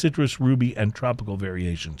berry, citrus, ruby, and tropical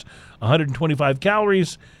variations. 125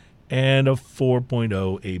 calories and a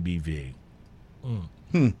 4.0 ABV.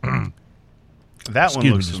 That one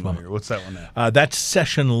looks familiar. What's that one at? That's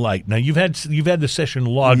Session Light. Now you've had the Session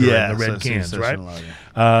Lager in the red cans, right?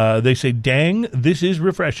 They say, "Dang, this is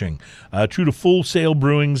refreshing." True to Full Sail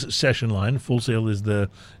Brewing's Session line. Full Sail is the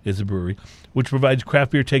brewery, which provides craft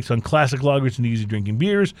beer takes on classic lagers and easy drinking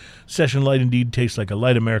beers. Session Light indeed tastes like a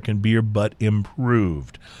light American beer, but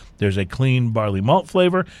improved. There's a clean barley malt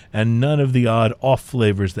flavor and none of the odd off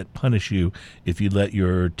flavors that punish you if you let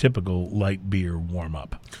your typical light beer warm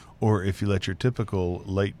up. Or if you let your typical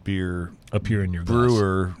light beer appear in your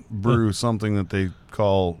brewer brew something that they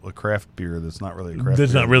call a craft beer that's not really a craft beer.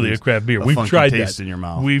 That's not really a craft beer. We've tried that. In your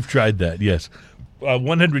mouth. We've tried that, yes.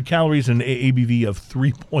 100 calories and ABV of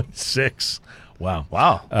 3.6.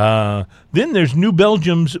 Wow. Then there's New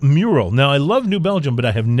Belgium's Mural. Now, I love New Belgium, but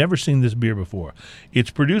I have never seen this beer before.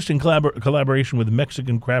 It's produced in collaboration with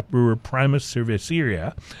Mexican craft brewer Primus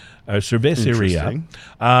Cerveceria. It's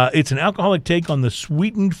an alcoholic take on the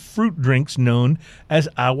sweetened fruit drinks known as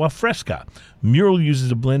agua fresca. Mural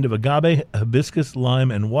uses a blend of agave, hibiscus, lime,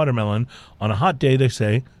 and watermelon. On a hot day, they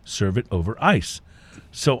say, serve it over ice.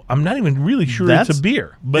 So I'm not even really sure it's a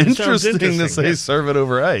beer. But interesting to say serve it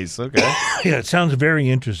over ice. Okay. Yeah, it sounds very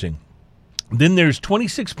interesting. Then there's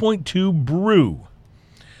 26.2 Brew.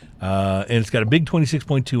 And it's got a big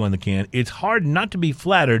 26.2 on the can. It's hard not to be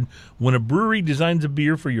flattered when a brewery designs a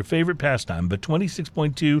beer for your favorite pastime, but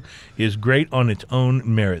 26.2 is great on its own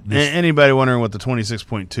merit. Anybody wondering what the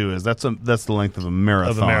 26.2 is? That's the length of a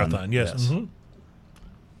marathon. Of a marathon, yes. Mm-hmm.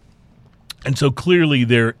 And so clearly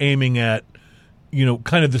they're aiming at,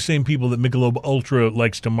 kind of the same people that Michelob Ultra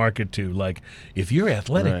likes to market to. Like, if you're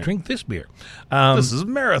athletic, drink this beer. This is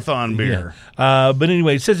marathon beer. Yeah. But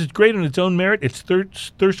anyway, it says it's great on its own merit. It's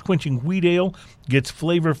thirst-quenching wheat ale, gets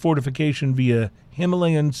flavor fortification via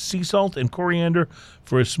Himalayan sea salt and coriander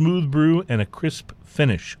for a smooth brew and a crisp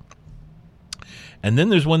finish. And then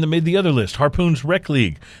there's one that made the other list, Harpoon's Rec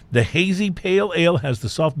League. The hazy pale ale has the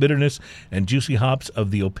soft bitterness and juicy hops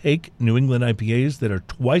of the opaque New England IPAs that are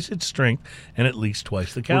twice its strength and at least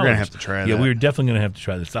twice the calories. We're going to have to try that. Yeah, we're definitely going to have to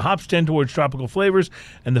try this. The hops tend towards tropical flavors,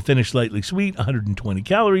 and the finish slightly sweet, 120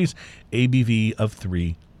 calories, ABV of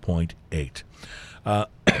 3.8.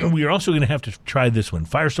 We are also going to have to try this one,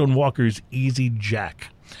 Firestone Walker's Easy Jack.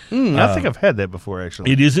 I think I've had that before, actually.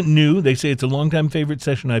 It isn't new. They say it's a longtime favorite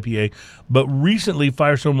session IPA, but recently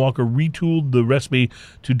Firestone Walker retooled the recipe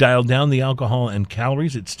to dial down the alcohol and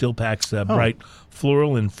calories. It still packs bright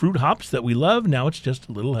floral and fruit hops that we love. Now it's just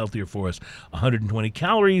a little healthier for us. 120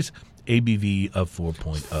 calories, ABV of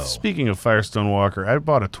 4.0. Speaking of Firestone Walker, I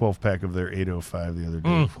bought a 12-pack of their 805 the other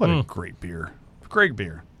day. What a great beer. Great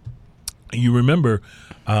beer. You remember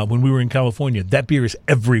when we were in California, that beer is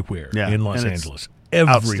everywhere in Los Angeles.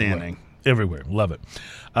 Everywhere. Outstanding. Everywhere. Love it.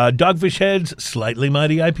 Dogfish Head's Slightly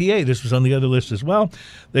Mighty IPA. This was on the other list as well.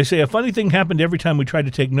 They say a funny thing happened every time we tried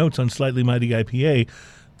to take notes on Slightly Mighty IPA.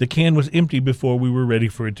 The can was empty before we were ready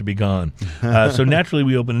for it to be gone. So naturally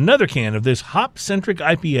we opened another can of this hop-centric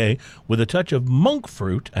IPA with a touch of monk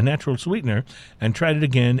fruit, a natural sweetener, and tried it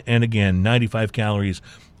again and again. 95 calories,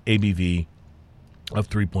 ABV of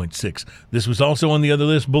 3.6. This was also on the other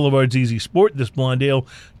list, Boulevard's Easy Sport. This blonde ale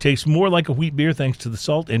tastes more like a wheat beer thanks to the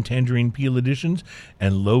salt and tangerine peel additions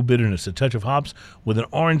and low bitterness. A touch of hops with an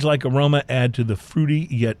orange-like aroma add to the fruity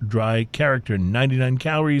yet dry character. 99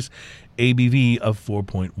 calories, ABV of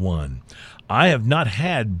 4.1. I have not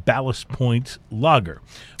had Ballast Point Lager.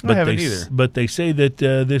 I haven't either. But they say that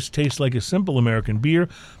this tastes like a simple American beer,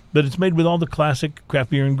 but it's made with all the classic craft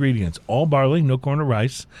beer ingredients. All barley, no corn or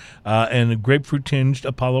rice, and grapefruit-tinged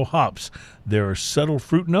Apollo hops. There are subtle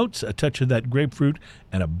fruit notes, a touch of that grapefruit,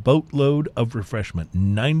 and a boatload of refreshment.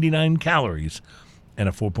 99 calories and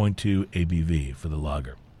a 4.2 ABV for the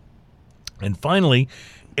lager. And finally,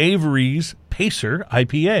 Avery's Pacer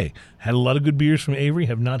IPA. Had a lot of good beers from Avery,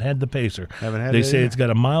 have not had the Pacer. Haven't had They it say either. it's got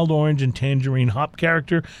a mild orange and tangerine hop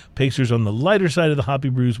character. Pacer's on the lighter side of the hoppy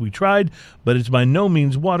brews we tried, but it's by no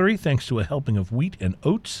means watery thanks to a helping of wheat and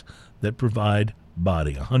oats that provide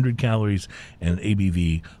body. 100 calories and an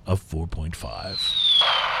ABV of 4.5.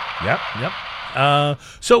 Yep.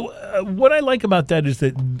 So what I like about that is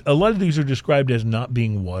that a lot of these are described as not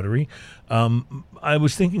being watery. I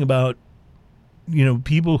was thinking about,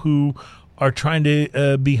 people who are trying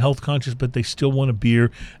to be health conscious, but they still want a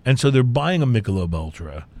beer, and so they're buying a Michelob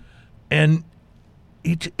Ultra, and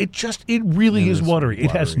it really is watery.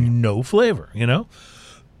 It has no flavor,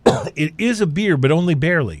 It is a beer, but only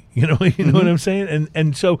barely. You know what I'm saying?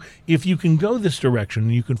 And so if you can go this direction,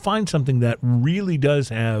 you can find something that really does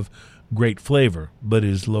have great flavor, but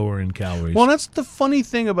is lower in calories. Well, that's the funny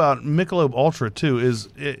thing about Michelob Ultra too. Is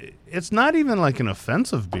it's not even like an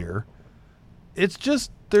offensive beer. It's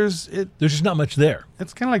just there's just not much there.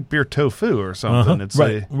 It's kind of like beer tofu or something. It's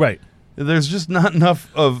right. There's just not enough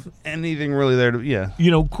of anything really there to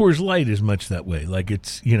Coors Light is much that way. Like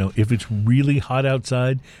it's if it's really hot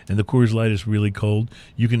outside and the Coors Light is really cold,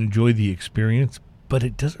 you can enjoy the experience, but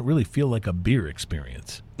it doesn't really feel like a beer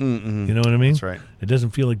experience. Mm-mm. You know what I mean? That's right. It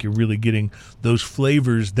doesn't feel like you're really getting those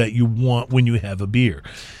flavors that you want when you have a beer.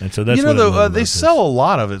 And so that's what I love about they this. sell a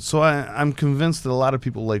lot of it, so I'm convinced that a lot of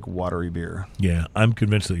people like watery beer. Yeah, I'm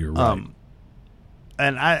convinced that you're right.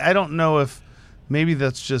 And I don't know if maybe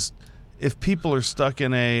that's just if people are stuck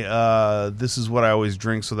in a this is what I always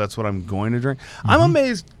drink, so that's what I'm going to drink.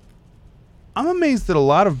 Mm-hmm. I'm amazed that a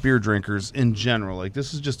lot of beer drinkers in general, like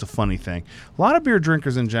this is just a funny thing, a lot of beer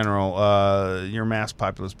drinkers in general, your mass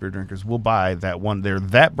populist beer drinkers will buy that one. They're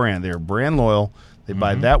that brand. They're brand loyal. They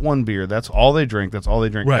buy that one beer. That's all they drink. That's all they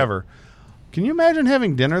drink ever. Can you imagine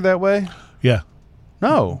having dinner that way? Yeah.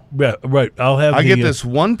 No. Yeah, right. I get this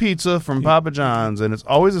one pizza from Papa John's, and it's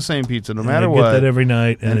always the same pizza, no matter what. I get that every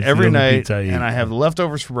night, and it's every the only night, pizza I eat. and I have the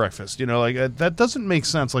leftovers for breakfast. That doesn't make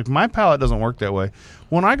sense. Like my palate doesn't work that way.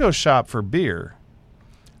 When I go shop for beer,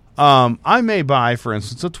 I may buy, for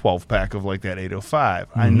instance, a 12-pack of like that 805.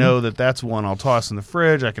 I know that's one I'll toss in the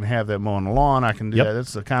fridge. I can have that mowing the lawn. I can do that.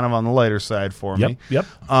 It's kind of on the lighter side for me. Yep.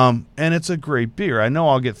 And it's a great beer. I know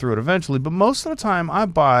I'll get through it eventually, but most of the time I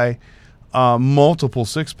buy multiple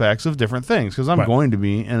 6-packs of different things because I'm going to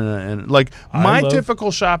be in my typical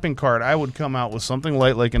shopping cart. I would come out with something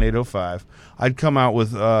light like an 805. I'd come out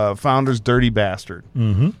with Founder's Dirty Bastard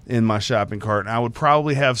in my shopping cart, and I would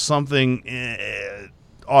probably have something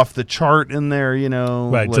off the chart in there,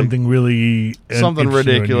 right? like something really something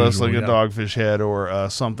ridiculous, unusual, like a Dogfish Head or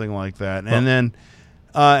something like that, and then.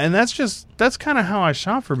 And that's kind of how I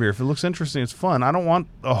shop for beer. If it looks interesting, it's fun. I don't want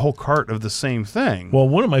a whole cart of the same thing. Well,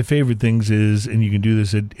 one of my favorite things is, and you can do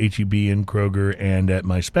this at H-E-B and Kroger and at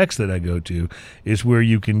my Specs that I go to, is where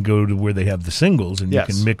you can go to where they have the singles and you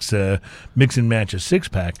can mix and match a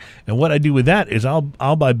 6-pack. And what I do with that is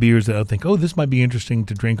I'll buy beers that I'll think, oh, this might be interesting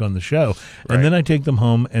to drink on the show, and then I take them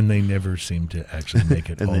home and they never seem to actually make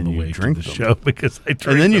it all the way to the show because I drink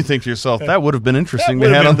and then them. you think to yourself, that would have been interesting That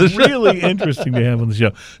to have on the show. really interesting to have on the show.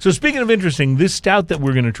 So speaking of interesting, this stout that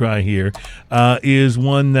we're going to try here is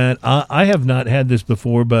one that I have not had this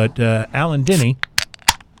before, but Alan Denny,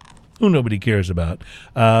 who nobody cares about,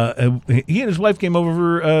 he and his wife came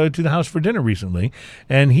over to the house for dinner recently,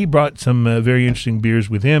 and he brought some very interesting beers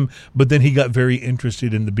with him, but then he got very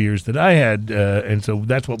interested in the beers that I had, and so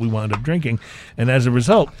that's what we wound up drinking. And as a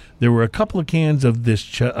result, there were a couple of cans of this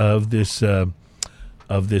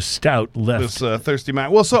stout left. This Thirsty Miner.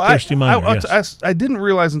 Well, so Thirsty Miner, I didn't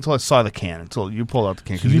realize until I saw the can, until you pulled out the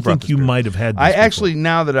can. So you think you might have had this I before. actually,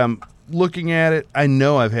 now that I'm looking at it, I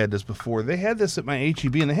know I've had this before. They had this at my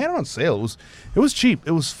H-E-B, and they had it on sale. It was cheap.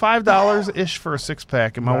 It was $5-ish for a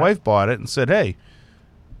 6-pack, and my wife bought it and said, hey,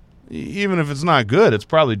 even if it's not good, it's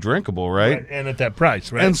probably drinkable, right? And at that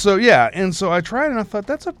price, right? And so, I tried it, and I thought,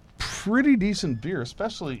 that's a pretty decent beer,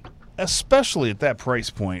 especially at that price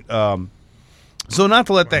point. So not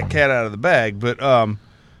to let that cat out of the bag, but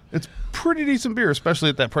it's pretty decent beer, especially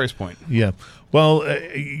at that price point. Yeah. Well,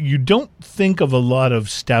 you don't think of a lot of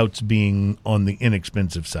stouts being on the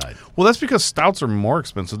inexpensive side. Well, that's because stouts are more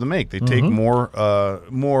expensive to make. They take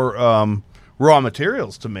Mm-hmm. more raw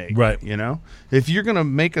materials to make. Right. You know, if you're going to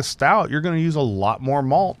make a stout, you're going to use a lot more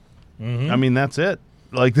malt. I mean, that's it.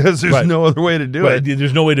 Like there's Right. no other way to do Right. it.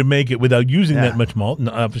 There's no way to make it without using Yeah. that much malt. And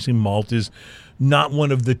obviously, malt is not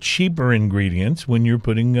one of the cheaper ingredients when you're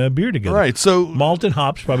putting beer together. Right. So Malt and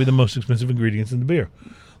hops probably the most expensive ingredients in the beer.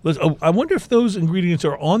 I wonder if those ingredients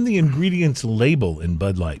are on the ingredients label in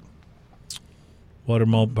Bud Light. Water,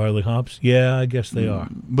 malt, barley, hops. Yeah, I guess they are.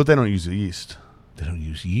 but they don't use the yeast. They don't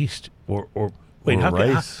use yeast or wait. Or How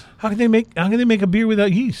rice. can they make a beer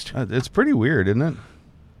without yeast? It's pretty weird, isn't it?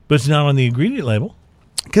 But it's not on the ingredient label.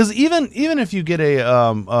 Because even if you get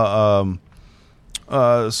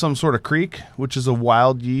some sort of creek, which is a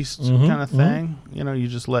wild yeast kind of thing, you know, you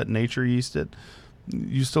just let nature yeast it.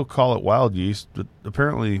 You still call it wild yeast, but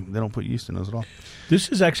apparently they don't put yeast in those at all. This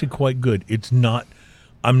is actually quite good. It's not.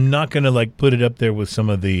 I'm not going to like put it up there with some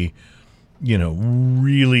of the,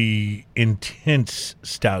 really intense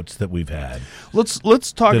stouts that we've had. Let's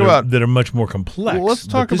talk that about that are much more complex. Well, let's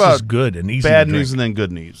but talk this about is good and easy. bad to news drink. and then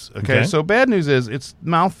good news. Okay, Okay. so bad news is its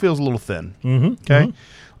mouth feels a little thin. Mm-hmm. Okay,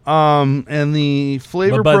 and the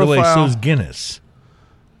flavor But by the way, so profile. is Guinness.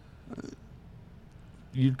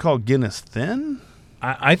 You'd call Guinness thin?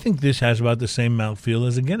 I think this has about the same mouthfeel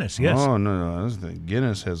as a Guinness. Yes. Oh no, that's the thing.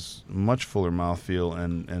 Guinness has much fuller mouthfeel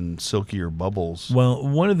and silkier bubbles. Well,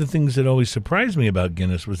 one of the things that always surprised me about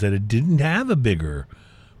Guinness was that it didn't have a bigger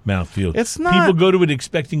mouthfeel. It's not- People go to it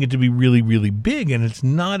expecting it to be really, really big, and it's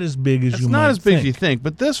not as big as It's you not might as big as think. you think,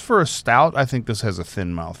 but this for a stout, I think this has a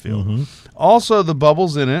thin mouthfeel. Mm-hmm. Also, the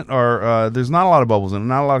bubbles in it are there's not a lot of bubbles in it,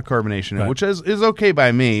 not a lot of carbonation in it, Right. which is okay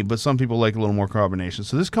by me, but some people like a little more carbonation.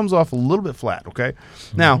 So this comes off a little bit flat, okay?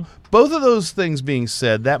 Now, both of those things being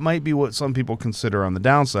said, that might be what some people consider on the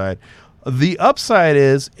downside. The upside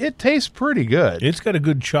is it tastes pretty good. It's got a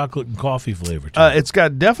good chocolate and coffee flavor to it. It's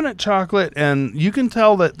got definite chocolate, and you can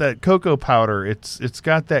tell that cocoa powder. It's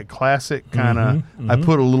got that classic kind of. I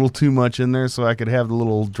put a little too much in there so I could have the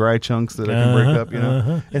little dry chunks that I can break up. You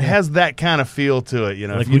know, it has that kind of feel to it. You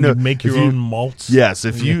know, Like if when you you make your own malts. Yes,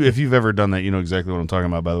 if you've ever done that, you know exactly what I'm talking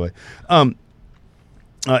about. By the way,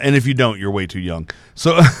 and if you don't, you're way too young.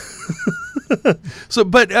 So. So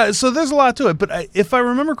there's a lot to it. But if I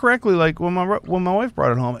remember correctly, like when my wife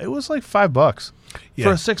brought it home, it was like $5 for Yeah.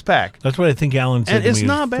 a 6-pack. That's what I think Alan said And to it's me.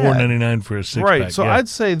 not bad. $4.99 for a 6-pack. Right. So yeah. I'd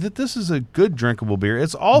say that this is a good drinkable beer.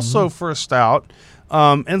 It's also for a stout.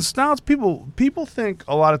 And stouts, people think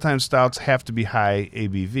a lot of times stouts have to be high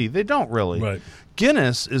ABV. They don't really. Right.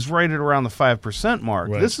 Guinness is rated around the 5% mark.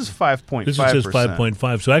 Right. This is 5.5%. This says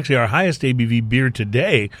 5.5. So actually, our highest ABV beer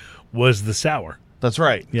today was the sour. That's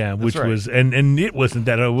right. Yeah, That's which right. was and it wasn't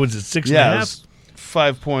that. Was it 6.5? Yeah, it's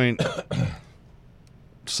 5.7.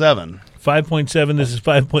 5.7. This is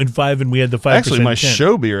 5.5, and we had the 5%. Actually, my tint.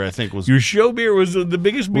 show beer, I think, was Your show beer was the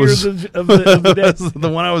biggest beer Was- of the day. the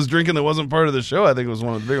one I was drinking that wasn't part of the show. I think it was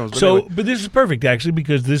one of the big ones. But So, anyway. but this is perfect actually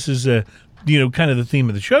because this is kind of the theme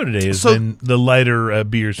of the show today is So- then the lighter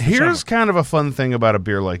beers. For Here's summer. kind of a fun thing about a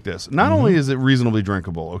beer like this. Not Mm-hmm. only is it reasonably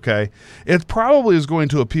drinkable, okay, it probably is going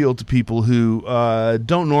to appeal to people who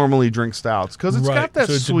don't normally drink stouts because it's got that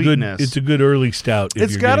so it's sweetness. It's a good early stout. if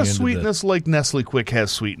It's you're got a getting into sweetness like Nestle Quick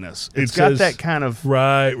has sweetness. It's It got says- that kind of.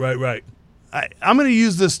 Right. I'm going to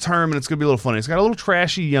use this term, and it's going to be a little funny. It's got a little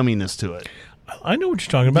trashy yumminess to it. I know what you're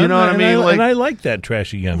talking about. You know what I and mean? Like- and I like that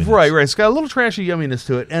trashy yumminess. Right. It's got a little trashy yumminess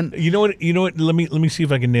to it, and You know what? Let me see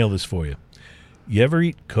if I can nail this for you. You ever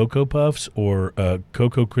eat Cocoa Puffs or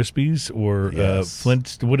Cocoa Krispies or Yes.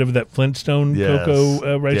 whatever that Flintstone Yes.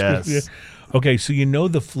 Cocoa Rice Yes. Krispie? Okay, so you know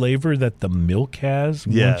the flavor that the milk has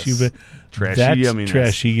Yes. once you've Trashy that's yumminess.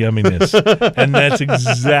 trashy yumminess, and that's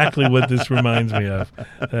exactly what this reminds me of.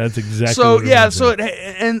 That's exactly. so what it yeah, reminds so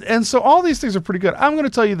me of. and so all these things are pretty good. I'm going to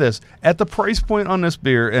tell you this at the price point on this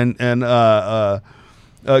beer, and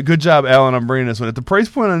good job, Alan. I'm bringing this one at the price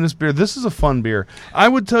point on this beer. This is a fun beer. I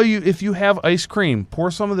would tell you if you have ice cream,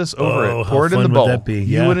 pour some of this over Oh, it. how Pour it in fun the would bowl. that be?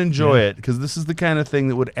 You Yeah, would enjoy yeah. it because this is the kind of thing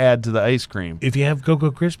that would add to the ice cream. If you have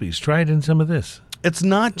Cocoa Krispies, try it in some of this. It's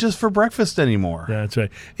not just for breakfast anymore. That's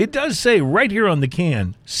right. It does say right here on the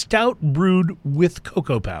can, stout brewed with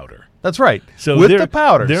cocoa powder. That's right. So with the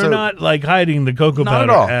powder. They're So- not like hiding the cocoa Not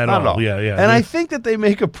powder at all. Not at all. Yeah, yeah. And I think that they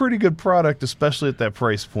make a pretty good product, especially at that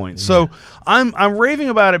price point. So I'm raving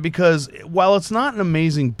about it because while it's not an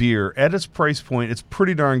amazing beer, at its price point, it's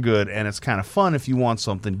pretty darn good, and it's kind of fun if you want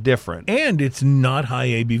something different. And it's not high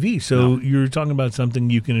ABV, so you're talking about something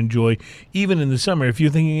you can enjoy even in the summer. If you're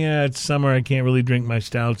thinking, yeah, it's summer, I can't really drink my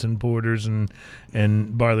stouts and porters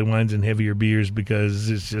and barley wines and heavier beers because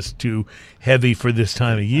it's just too heavy for this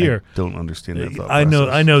time of year. Don't understand that thought I know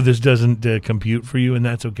process. this doesn't compute for you, and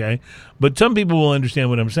that's okay. But some people will understand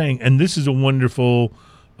what I'm saying, and this is a wonderful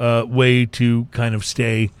way to kind of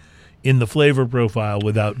stay in the flavor profile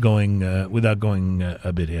without going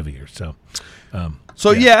a bit heavier. So, I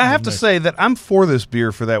have to say that I'm for this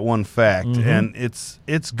beer for that one fact, and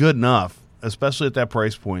it's good enough, especially at that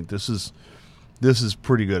price point. This is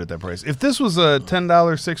pretty good at that price. If this was a $10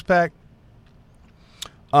 6-pack,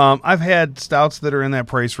 I've had stouts that are in that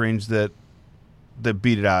price range that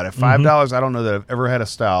beat it out. At $5, I don't know that I've ever had a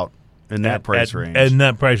stout in that price range. In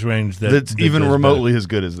that price range, that's even does remotely as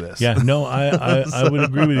good as this. Yeah, no, I would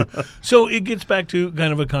agree with you. So it gets back to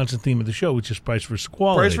kind of a constant theme of the show, which is price versus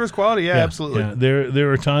quality. Price versus quality, absolutely. Yeah.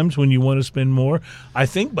 There are times when you want to spend more. I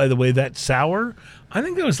think, by the way, that sour, I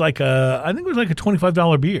think it was like a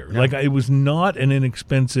 $25 beer. Yeah. Like, it was not an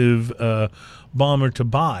inexpensive bomber to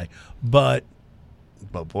buy, but.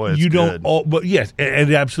 But boy, it's you don't. good. But yes,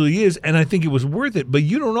 and it absolutely is, and I think it was worth it. But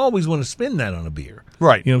you don't always want to spend that on a beer,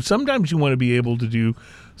 Right. You know, sometimes you want to be able to do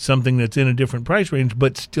something that's in a different price range,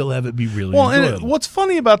 but still have it be really Well, enjoyable. and what's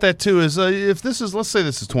funny about that too is if this is, let's say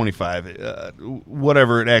this is 25,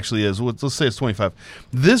 whatever it actually is, let's say it's 25.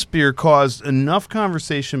 This beer caused enough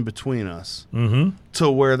conversation between us to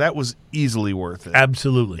where that was easily worth it.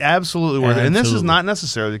 Absolutely. Absolutely worth it. And this is Absolutely. not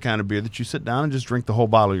necessarily the kind of beer that you sit down and just drink the whole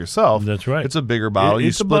bottle yourself. That's right. It's a bigger bottle. You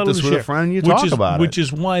It's a split bottle this to with a share. friend and you Which talk is, about which it.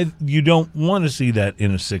 is why you don't want to see that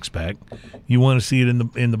in a 6-pack. You want to see it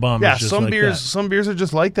in the bombers. Yeah, just some like beers that. some beers are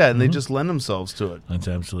just like that, and they just lend themselves to it. That's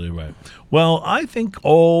absolutely right. Well, I think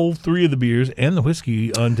all three of the beers and the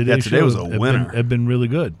whiskey on today's today show was a winner. have been really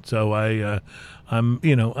good. So I'm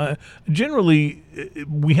generally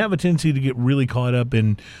we have a tendency to get really caught up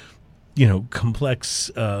in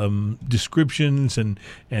complex descriptions and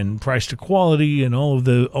price to quality and all of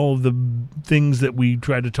the things that we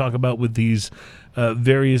try to talk about with these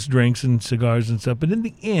various drinks and cigars and stuff. But in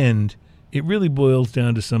the end, it really boils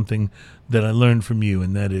down to something that I learned from you,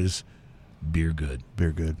 and that is beer good.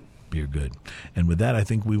 Beer good. Beer good. And with that, I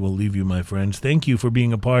think we will leave you, my friends. Thank you for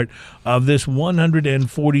being a part of this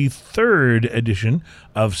 143rd edition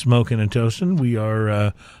of Smokin' and Toastin'. We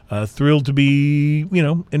are thrilled to be,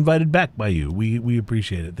 invited back by you. We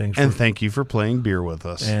appreciate it. Thanks. And thank you for playing beer with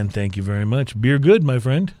us. And thank you very much. Beer good, my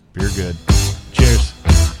friend. Beer good. Cheers.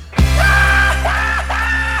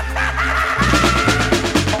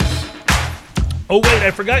 Oh, wait,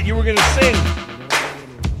 I forgot you were going to sing.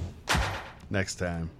 Next time.